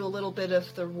else do a little bit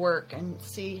of the work and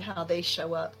see how they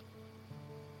show up.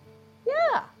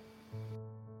 Yeah.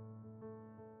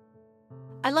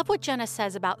 I love what Jenna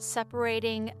says about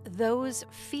separating those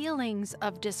feelings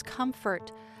of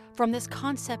discomfort from this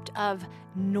concept of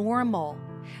normal.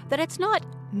 That it's not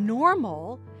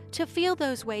normal to feel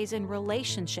those ways in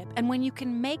relationship. And when you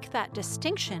can make that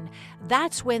distinction,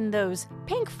 that's when those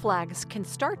pink flags can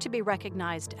start to be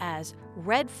recognized as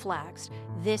red flags.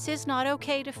 This is not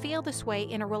okay to feel this way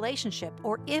in a relationship.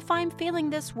 Or if I'm feeling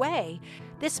this way,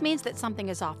 this means that something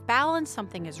is off balance,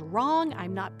 something is wrong,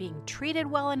 I'm not being treated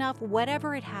well enough,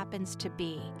 whatever it happens to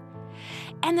be.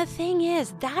 And the thing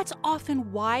is, that's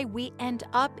often why we end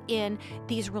up in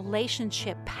these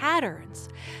relationship patterns,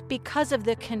 because of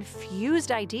the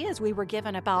confused ideas we were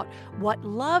given about what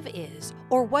love is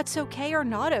or what's okay or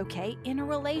not okay in a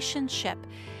relationship.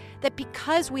 That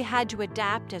because we had to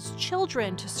adapt as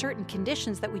children to certain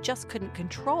conditions that we just couldn't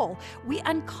control, we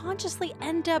unconsciously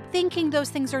end up thinking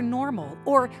those things are normal,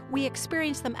 or we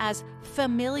experience them as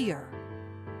familiar.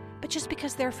 But just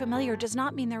because they're familiar does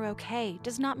not mean they're okay,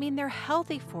 does not mean they're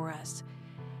healthy for us.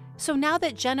 So now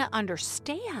that Jenna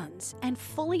understands and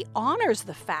fully honors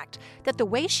the fact that the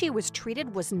way she was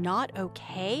treated was not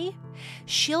okay,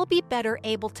 she'll be better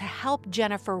able to help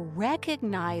Jennifer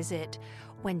recognize it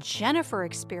when Jennifer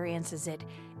experiences it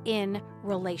in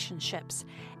relationships.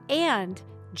 And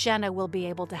Jenna will be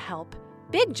able to help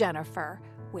Big Jennifer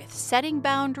with setting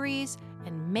boundaries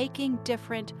and making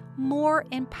different, more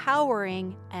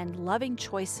empowering and loving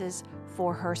choices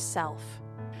for herself.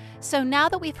 So now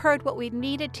that we've heard what we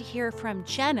needed to hear from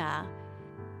Jenna,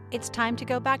 it's time to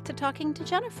go back to talking to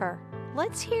Jennifer.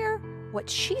 Let's hear what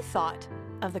she thought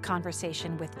of the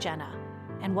conversation with Jenna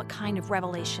and what kind of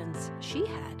revelations she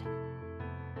had.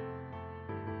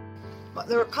 But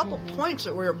there were a couple points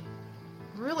that were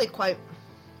really quite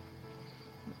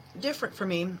different for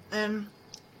me, and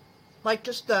like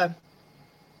just the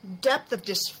depth of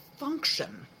dysfunction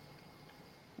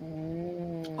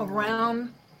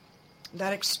around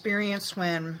that experience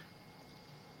when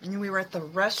we were at the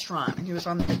restaurant and he was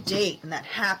on the date and that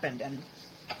happened, and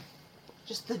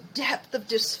just the depth of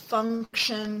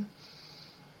dysfunction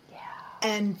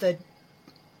and the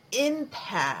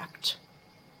impact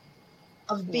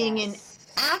of being in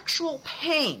actual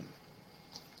pain.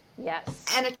 Yes.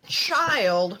 And a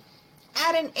child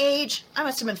at an age, I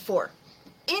must have been 4.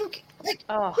 Who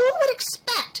would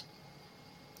expect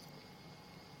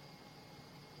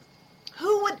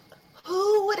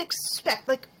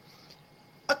like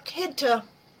a kid to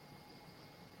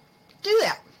do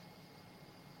that.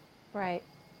 Right.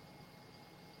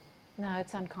 No,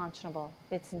 it's unconscionable.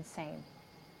 It's insane.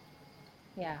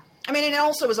 Yeah. I mean, and it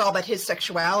also was all about his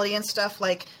sexuality and stuff,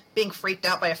 like being freaked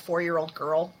out by a 4-year-old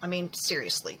girl. I mean,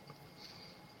 seriously.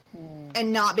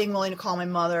 And not being willing to call my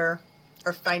mother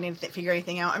or figure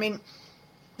anything out. I mean,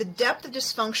 the depth of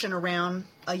dysfunction around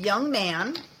a young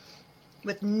man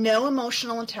with no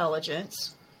emotional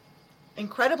intelligence,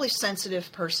 incredibly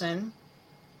sensitive person,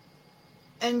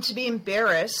 and to be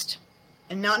embarrassed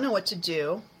and not know what to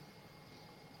do,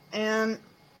 and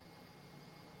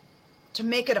to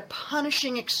make it a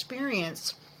punishing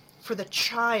experience for the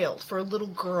child, for a little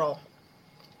girl,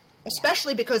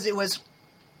 especially because it was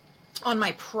on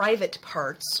my private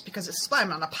parts, because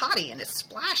I'm on a potty and it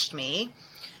splashed me.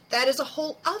 That is a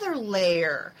whole other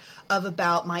layer of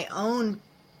about my own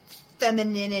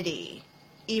femininity,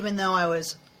 even though I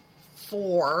was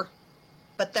 4.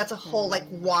 But that's a whole, like,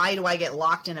 why do I get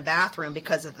locked in a bathroom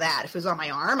because of that? If it was on my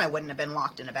arm, I wouldn't have been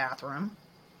locked in a bathroom.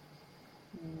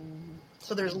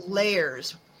 So there's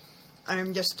layers.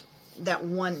 I'm just, that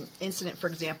one incident, for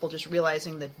example, just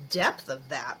realizing the depth of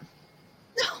that.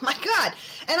 Oh my God.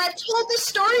 And I've told this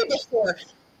story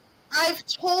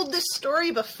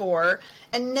before,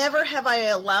 and never have I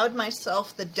allowed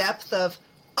myself the depth of,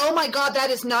 oh my God, that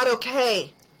is not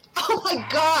okay. Oh my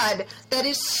God, that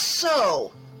is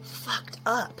so fucked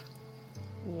up.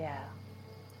 Yeah.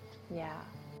 Yeah.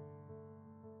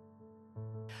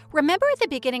 Remember at the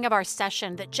beginning of our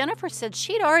session that Jennifer said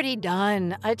she'd already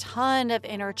done a ton of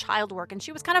inner child work, and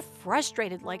she was kind of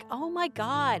frustrated, like, oh my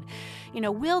God,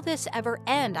 will this ever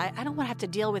end? I don't want to have to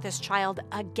deal with this child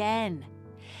again.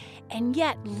 And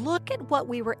yet, look at what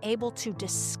we were able to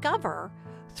discover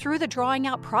through the drawing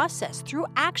out process, through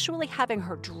actually having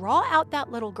her draw out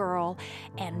that little girl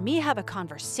and me have a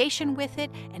conversation with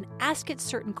it and ask it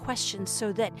certain questions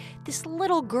so that this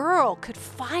little girl could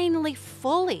finally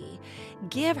fully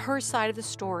give her side of the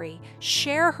story,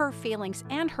 share her feelings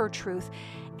and her truth,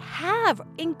 have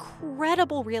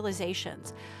incredible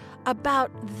realizations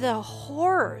about the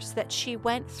horrors that she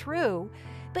went through,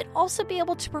 but also be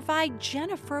able to provide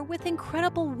Jennifer with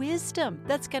incredible wisdom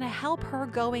that's going to help her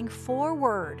going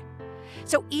forward.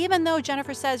 So even though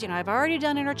Jennifer says, I've already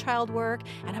done inner child work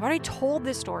and I've already told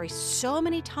this story so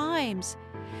many times,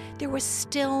 there was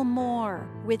still more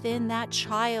within that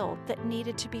child that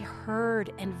needed to be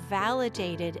heard and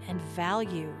validated and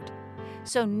valued.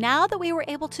 So now that we were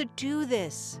able to do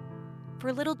this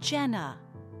for little Jenna,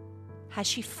 has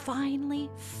she finally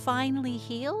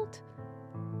healed?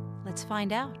 Let's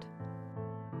find out.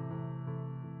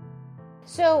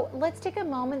 So let's take a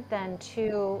moment then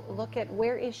to look at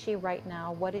where is she right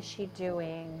now? What is she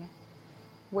doing?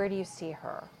 Where do you see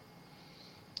her?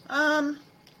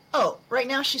 Right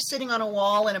now she's sitting on a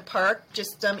wall in a park,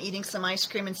 just eating some ice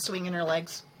cream and swinging her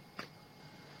legs.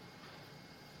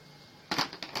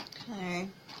 Okay.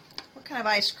 What kind of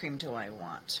ice cream do I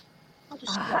want?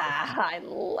 I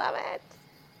love it.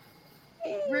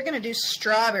 We're going to do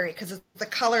strawberry because it's the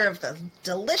color of the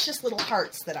delicious little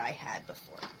hearts that I had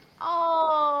before.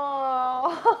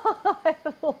 Oh, I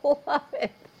love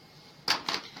it.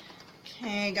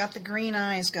 Okay, got the green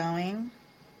eyes going.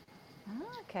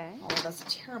 Okay. Oh, that's a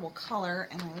terrible color,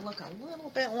 and I look a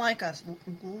little bit like a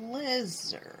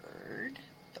lizard,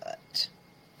 but...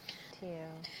 To you.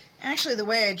 Actually, the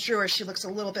way I drew her, she looks a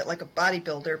little bit like a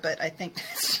bodybuilder, but I think...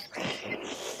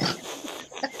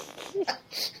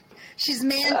 She's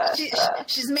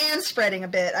man-spreading a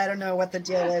bit. I don't know what the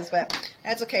deal is, but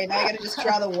that's okay. Now I got to just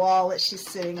draw the wall that she's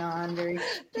sitting on. Very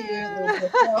cute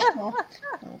little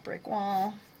brick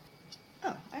wall.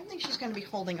 Oh, I think she's going to be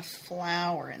holding a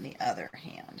flower in the other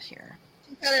hand here.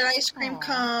 Got an ice cream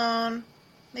cone.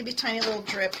 Maybe a tiny little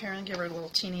drip here, and give her a little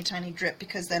teeny tiny drip,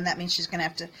 because then that means she's going to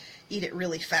have to eat it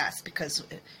really fast, because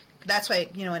that's why,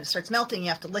 when it starts melting, you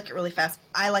have to lick it really fast.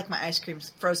 I like my ice cream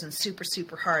frozen super,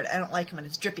 super hard. I don't like it when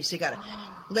it's drippy, so you got to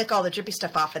lick all the drippy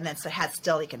stuff off, and then so it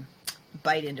still, you can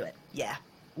bite into it. Yeah.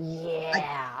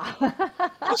 Yeah.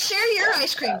 I'll share your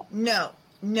ice cream. No,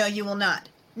 you will not.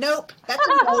 Nope. That's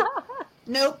a nope.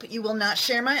 Nope, you will not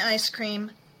share my ice cream.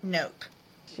 Nope.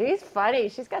 She's funny.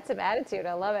 She's got some attitude.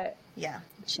 I love it. Yeah.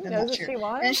 She knows what she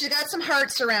wants. And she's got some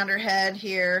hearts around her head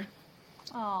here.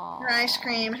 Aww. Her ice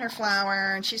cream and her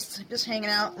flower, and she's just hanging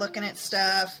out looking at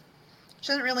stuff. She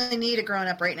doesn't really need a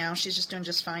grown-up right now. She's just doing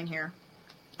just fine here.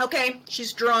 Okay,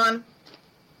 she's drawn.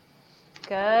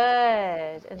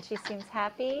 Good. And she seems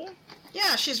happy?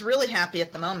 Yeah, she's really happy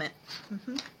at the moment.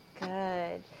 Mm-hmm.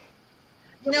 Good.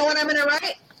 You know what I'm going to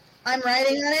write? I'm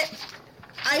writing on it.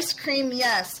 Ice cream,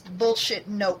 yes. Bullshit,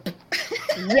 nope.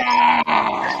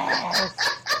 Yes.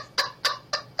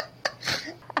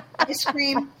 Ice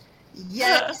cream.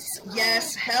 Yes.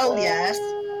 Yes. Hell yes.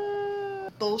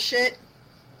 Bullshit.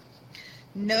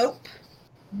 Nope.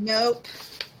 Nope.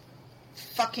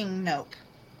 Fucking nope.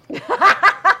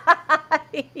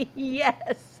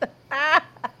 Yes.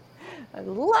 I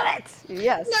love it.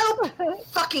 Yes. Nope.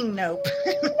 Fucking nope.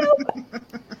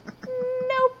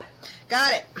 Nope.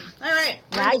 Got it. All right.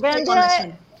 Not gonna do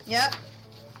it. Yep.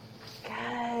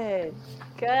 Good.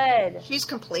 Good. She's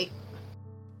complete.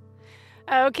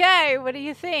 Okay, what do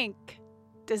you think?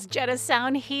 Does Jenna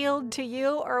sound healed to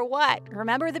you or what?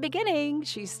 Remember the beginning.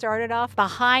 She started off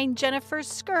behind Jennifer's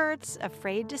skirts,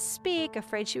 afraid to speak,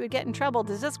 afraid she would get in trouble.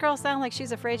 Does this girl sound like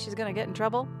she's afraid she's going to get in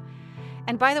trouble?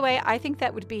 And by the way, I think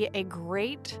that would be a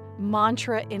great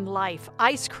mantra in life.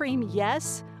 Ice cream,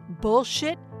 yes.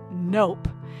 Bullshit, nope.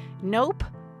 Nope,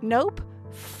 nope,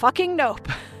 fucking nope.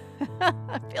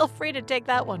 Feel free to take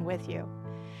that one with you.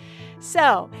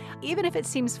 So, even if it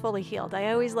seems fully healed,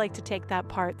 I always like to take that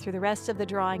part through the rest of the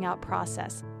drawing out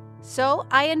process. So,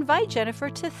 I invite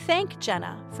Jennifer to thank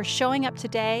Jenna for showing up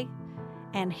today.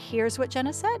 And here's what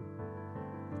Jenna said.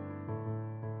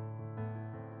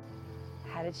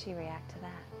 How did she react to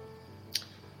that?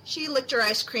 She licked her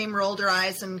ice cream, rolled her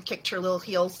eyes, and kicked her little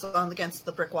heels on against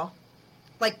the brick wall.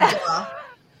 Like, duh.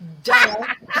 Duh.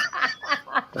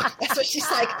 That's what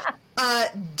she's like,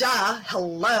 duh,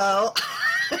 hello.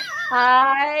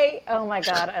 Oh my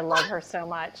God, I love her so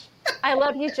much. I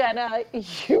love you, Jenna.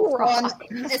 You rock.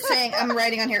 It's saying, I'm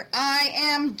writing on here, I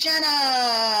am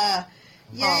Jenna.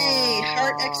 Yay, Aww.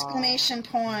 heart exclamation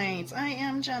points. I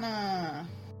am Jenna.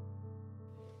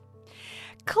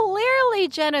 Clearly,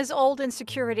 Jenna's old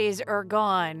insecurities are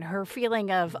gone. Her feeling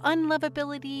of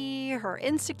unlovability, her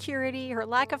insecurity, her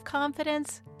lack of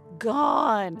confidence,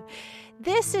 gone.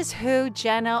 This is who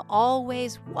Jenna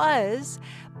always was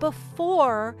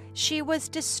before she was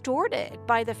distorted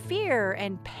by the fear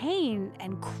and pain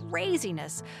and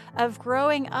craziness of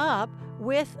growing up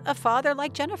with a father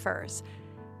like Jennifer's.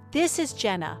 This is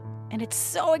Jenna, and it's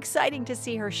so exciting to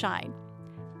see her shine.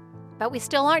 But we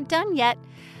still aren't done yet.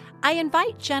 I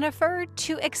invite Jennifer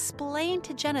to explain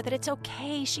to Jenna that it's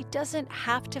okay. She doesn't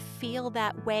have to feel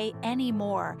that way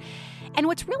anymore. And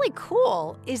what's really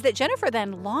cool is that Jennifer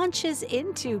then launches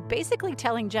into basically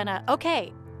telling Jenna,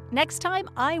 okay, next time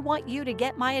I want you to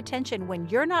get my attention when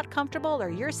you're not comfortable or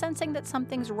you're sensing that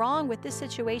something's wrong with this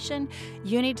situation,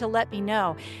 you need to let me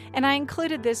know. And I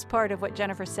included this part of what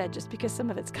Jennifer said just because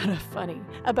some of it's kind of funny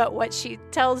about what she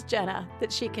tells Jenna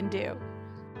that she can do.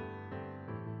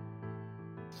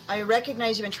 I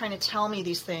recognize you've been trying to tell me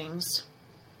these things,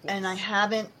 and I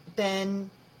haven't been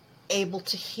able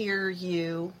to hear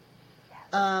you,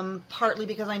 partly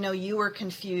because I know you were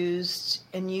confused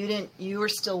and you were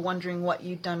still wondering what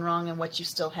you'd done wrong and what you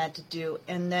still had to do,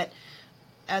 and that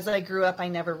as I grew up, I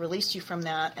never released you from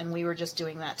that, and we were just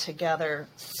doing that together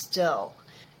still.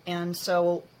 And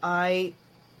so I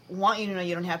want you to know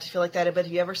you don't have to feel like that, but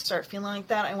if you ever start feeling like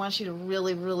that, I want you to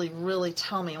really, really, really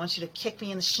tell me. I want you to kick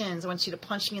me in the shins. I want you to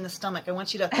punch me in the stomach. I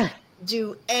want you to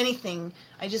do anything.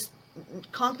 I just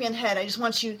conk me on the head. I just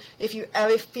want you, if you're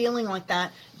ever feeling like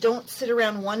that, don't sit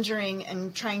around wondering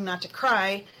and trying not to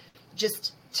cry.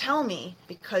 Just tell me,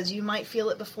 because you might feel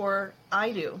it before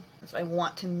I do. I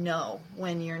want to know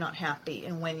when you're not happy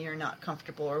and when you're not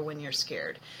comfortable or when you're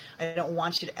scared. I don't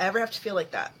want you to ever have to feel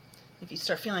like that. If you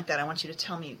start feeling like that, I want you to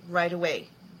tell me right away,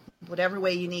 whatever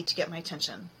way you need to get my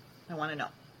attention. I want to know.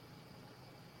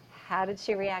 How did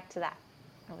she react to that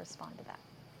or respond to that?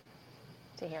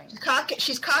 To hearing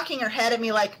She's cocking her head at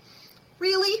me like,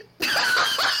 really?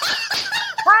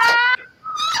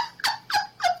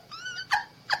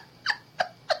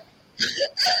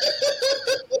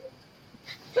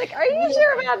 Like, are you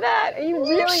sure about that? You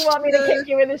really want me to kick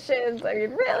you in the shins? I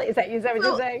mean, really? Is that what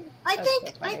you're saying? I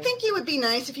think it would be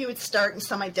nice if you would start in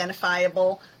some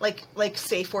identifiable, like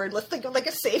safe word. Let's think of like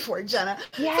a safe word, Jenna.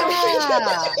 Yeah.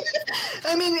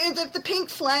 I mean, if the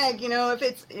pink flag, if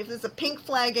it's a pink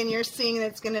flag and you're seeing that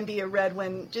it's going to be a red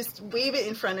one, just wave it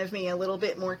in front of me a little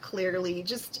bit more clearly.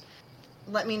 Just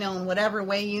let me know in whatever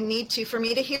way you need to for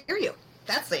me to hear you.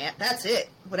 That's it. That's it.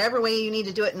 Whatever way you need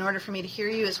to do it in order for me to hear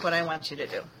you is what I want you to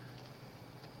do.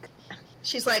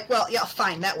 She's like, well, yeah,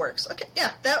 fine, that works. Okay,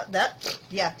 yeah,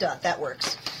 that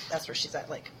works. That's where she's at.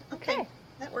 Like, okay,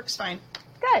 that works fine.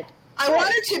 Good. I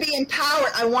want her to be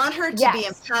empowered. I want her to be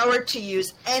empowered to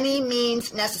use any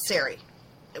means necessary.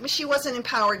 She wasn't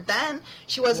empowered then.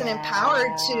 She wasn't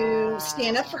empowered to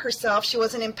stand up for herself. She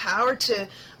wasn't empowered to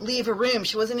leave a room.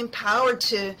 She wasn't empowered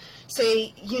to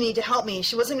say, you need to help me.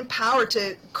 She wasn't empowered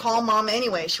to call mom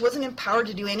anyway. She wasn't empowered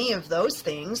to do any of those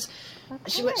things.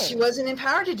 She wasn't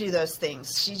empowered to do those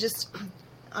things. She just,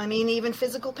 I mean, even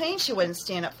physical pain, she wouldn't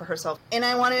stand up for herself. And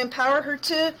I want to empower her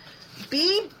to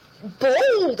be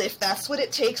bold if that's what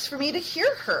it takes for me to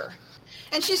hear her.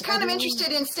 And she's kind of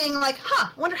interested in saying, like, I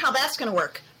wonder how that's going to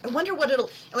work. I wonder what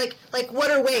it'll, like, what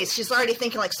are ways? She's already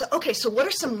thinking, like, so what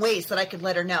are some ways that I could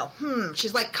let her know?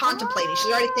 She's, like, contemplating.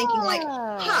 She's already thinking, like,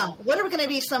 what are going to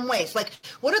be some ways? Like,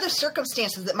 what are the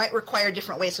circumstances that might require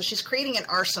different ways? So she's creating an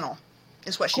arsenal,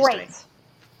 is what she's doing.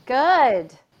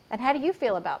 Good. And how do you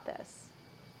feel about this?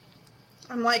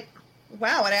 I'm like,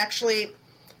 wow, it actually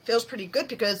feels pretty good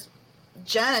because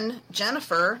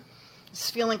Jennifer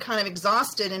is feeling kind of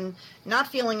exhausted and not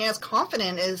feeling as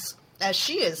confident as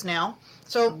she is now.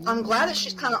 So I'm glad that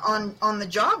she's kind of on the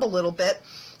job a little bit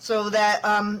so that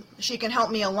she can help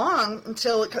me along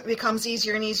until it becomes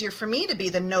easier and easier for me to be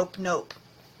the nope.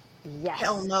 Yes.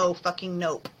 Hell no, fucking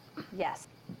nope. Yes.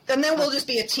 And then we'll just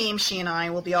be a team, she and I.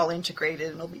 We'll be all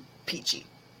integrated and it'll be peachy.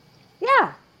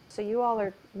 Yeah. So you all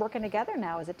are working together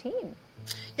now as a team.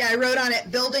 Yeah, I wrote on it,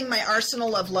 building my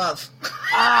arsenal of love.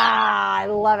 I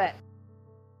love it.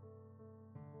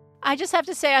 I just have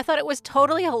to say, I thought it was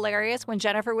totally hilarious when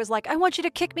Jennifer was like, I want you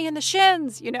to kick me in the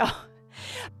shins,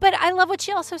 But I love what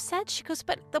she also said. She goes,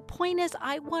 but the point is,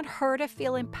 I want her to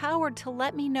feel empowered to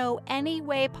let me know any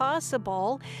way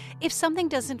possible if something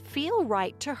doesn't feel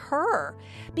right to her.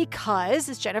 Because,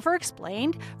 as Jennifer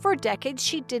explained, for decades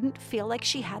she didn't feel like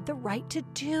she had the right to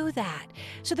do that.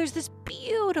 So there's this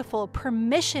beautiful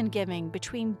permission giving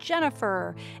between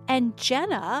Jennifer and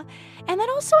Jenna. And then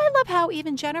also I love how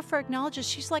even Jennifer acknowledges,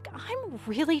 she's like, I'm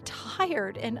really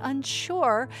tired and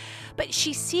unsure. But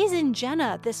she sees in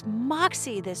Jenna this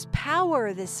moxie, this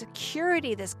power, this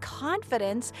security, this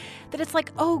confidence that it's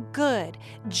like, oh, good.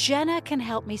 Jenna can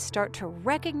help me start to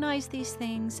recognize these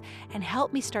things and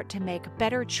help me start to make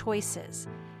better choices.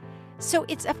 So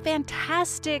it's a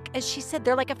fantastic, as she said,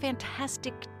 they're like a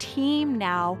fantastic team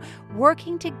now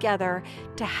working together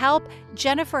to help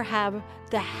Jennifer have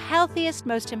the healthiest,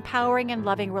 most empowering and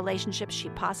loving relationship she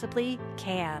possibly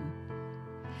can.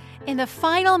 In the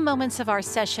final moments of our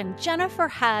session, Jennifer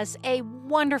has a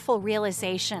wonderful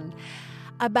realization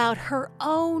about her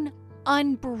own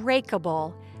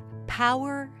unbreakable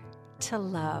power to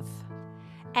love,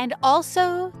 and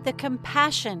also the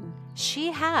compassion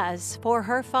she has for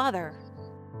her father.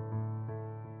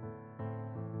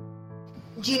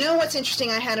 Do you know what's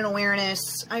interesting? I had an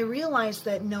awareness. I realized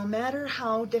that no matter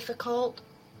how difficult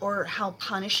or how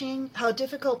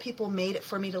difficult people made it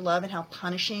for me to love and how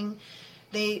punishing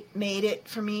they made it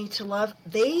for me to love,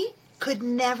 they could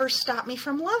never stop me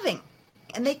from loving.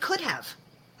 And they could have.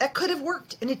 That could have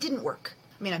worked, and it didn't work.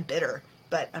 I mean, I'm bitter,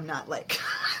 but I'm not like...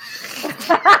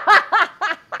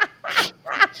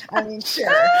 I mean, sure.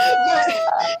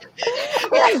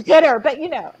 I'm bitter, but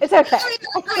it's okay.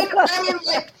 I mean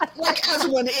like as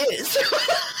one is.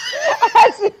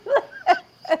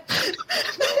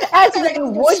 As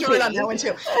one would be. On that one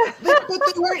too. But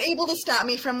they weren't able to stop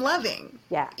me from loving.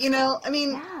 Yeah.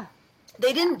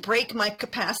 They didn't break my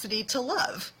capacity to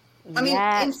love. I mean,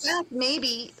 in fact,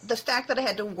 maybe the fact that I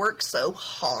had to work so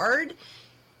hard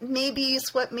maybe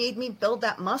is what made me build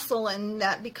that muscle, and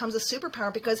that becomes a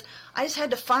superpower because I just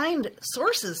had to find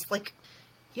sources. Like,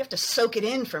 you have to soak it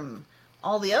in from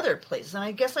all the other places. And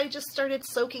I guess I just started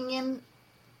soaking in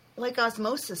like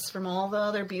osmosis from all the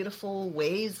other beautiful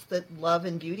ways that love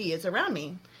and beauty is around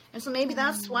me. And so maybe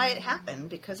that's why it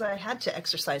happened, because I had to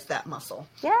exercise that muscle.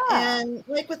 Yeah. And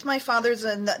like with my father's,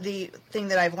 and the thing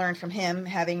that I've learned from him,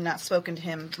 having not spoken to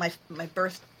him, my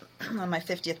on my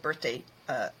 50th birthday,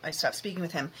 I stopped speaking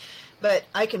with him. But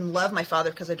I can love my father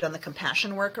because I've done the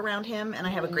compassion work around him, and I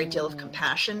have a great deal of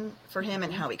compassion for him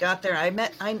and how he got there. I've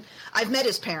met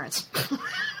his parents.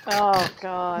 Oh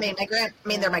God.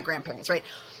 They're my grandparents, right?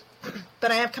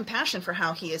 But I have compassion for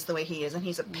how he is the way he is, and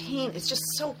he's a pain. It's just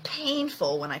so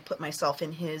painful when I put myself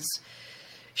in his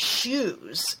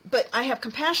shoes. But I have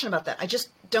compassion about that. I just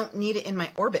don't need it in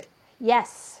my orbit.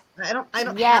 Yes. I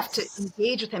don't have to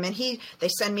engage with him. And they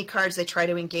send me cards. They try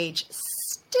to engage.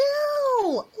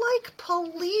 Still, like,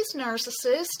 please,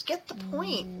 narcissist, get the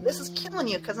point. This is killing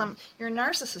you because you're a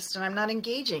narcissist and I'm not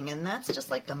engaging, and that's just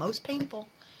like the most painful.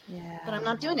 Yeah. But I'm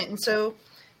not doing it, and so,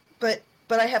 but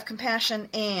I have compassion,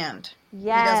 and he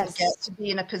Yes. doesn't get to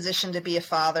be in a position to be a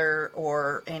father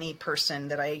or any person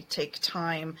that I take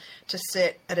time to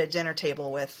sit at a dinner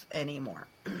table with anymore.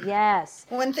 Yes.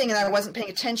 One thing that I wasn't paying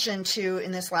attention to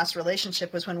in this last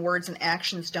relationship was when words and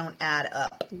actions don't add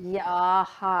up. Yeah.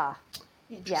 Uh-huh.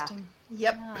 Interesting.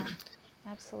 Yep. Yeah,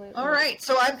 absolutely. All right.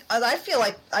 So I feel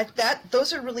like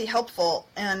those are really helpful,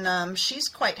 and she's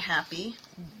quite happy.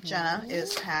 Jenna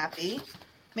is happy.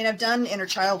 I mean, I've done inner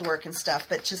child work and stuff,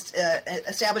 but just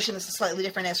establishing this is slightly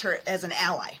different as an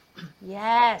ally.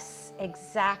 Yes,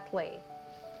 exactly.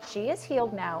 She is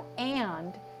healed now,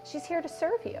 and she's here to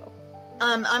serve you.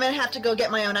 I'm going to have to go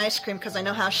get my own ice cream because I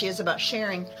know how she is about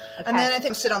sharing. Okay. And then I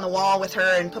think sit on the wall with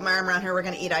her and put my arm around her. We're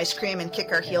going to eat ice cream and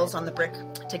kick our heels on the brick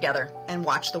together and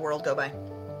watch the world go by.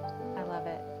 I love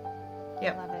it.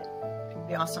 Yep. I love it. It'd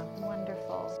be awesome.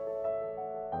 Wonderful.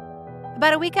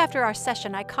 About a week after our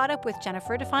session, I caught up with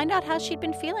Jennifer to find out how she'd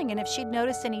been feeling and if she'd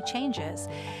noticed any changes.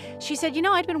 She said,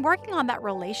 I'd been working on that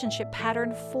relationship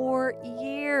pattern for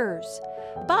years.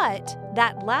 But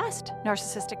that last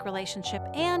narcissistic relationship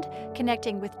and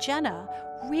connecting with Jenna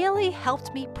really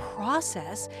helped me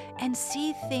process and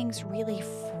see things really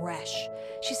fresh.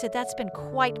 She said that's been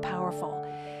quite powerful.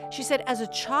 She said, as a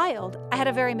child, I had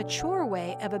a very mature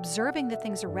way of observing the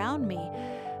things around me,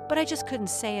 but I just couldn't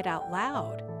say it out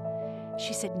loud.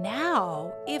 She said,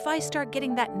 now, if I start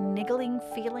getting that niggling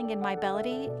feeling in my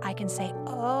belly, I can say,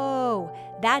 oh,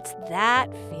 that's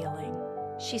that feeling.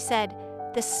 She said,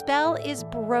 the spell is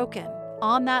broken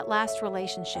on that last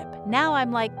relationship. Now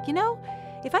I'm like,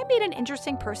 if I meet an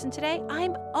interesting person today,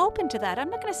 I'm open to that. I'm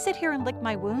not going to sit here and lick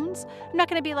my wounds. I'm not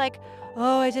going to be like,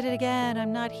 oh, I did it again.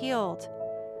 I'm not healed.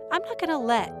 I'm not going to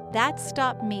let that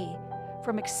stop me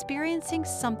from experiencing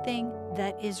something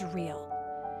that is real.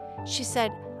 She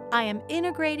said, I am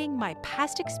integrating my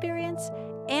past experience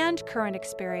and current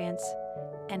experience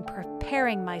and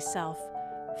preparing myself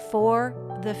for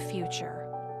the future.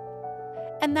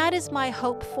 And that is my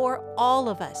hope for all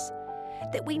of us,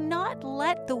 that we not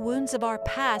let the wounds of our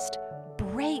past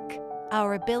break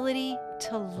our ability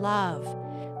to love.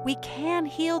 We can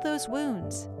heal those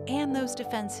wounds and those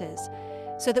defenses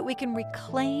so that we can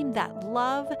reclaim that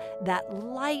love, that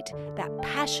light, that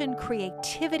passion,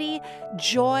 creativity,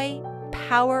 joy,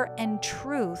 power, and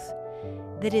truth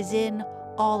that is in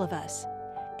all of us,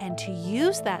 and to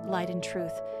use that light and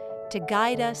truth to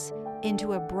guide us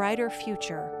into a brighter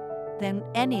future than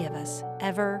any of us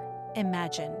ever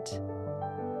imagined.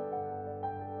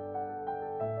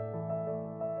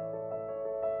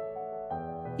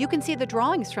 You can see the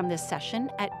drawings from this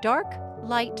session at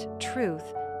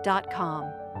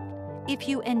darklighttruth.com. If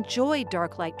you enjoyed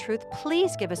Dark Light Truth,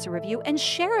 please give us a review and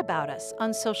share about us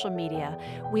on social media.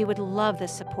 We would love the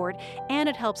support, and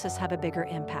it helps us have a bigger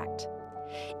impact.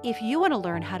 If you want to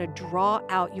learn how to draw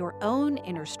out your own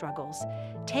inner struggles,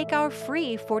 take our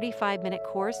free 45-minute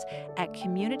course at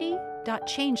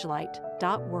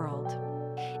community.changelight.world.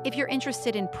 If you're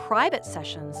interested in private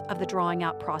sessions of the drawing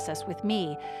out process with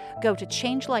me, go to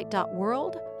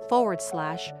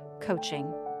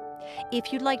changelight.world/coaching.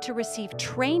 If you'd like to receive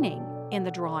training in the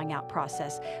drawing out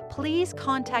process, please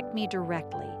contact me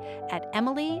directly at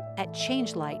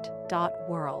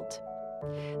emily@changelight.world.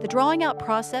 The drawing out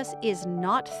process is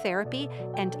not therapy,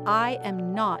 and I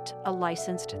am not a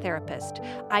licensed therapist.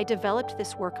 I developed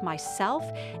this work myself,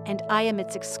 and I am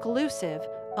its exclusive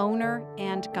owner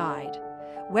and guide.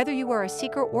 Whether you are a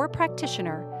seeker or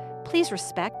practitioner, please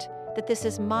respect that this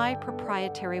is my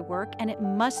proprietary work and it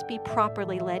must be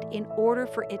properly led in order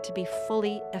for it to be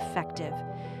fully effective.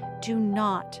 Do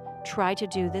not try to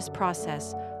do this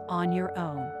process on your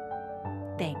own.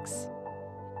 Thanks.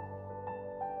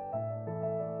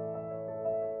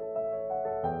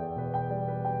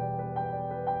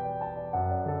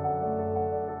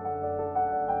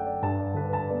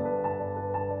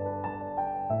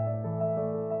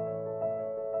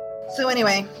 So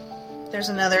anyway, there's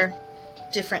another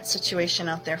different situation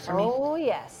out there for me. Oh,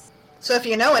 yes. So if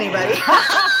you know anybody,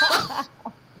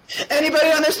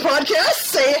 anybody on this podcast,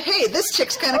 say, hey, this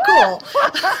chick's kind of cool.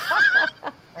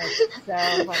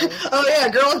 So funny. Oh, yeah,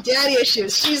 girl with daddy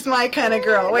issues. She's my kind of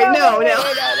girl. Wait, No. no.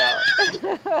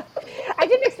 I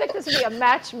didn't expect this to be a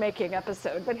matchmaking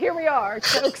episode, but here we are,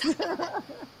 folks.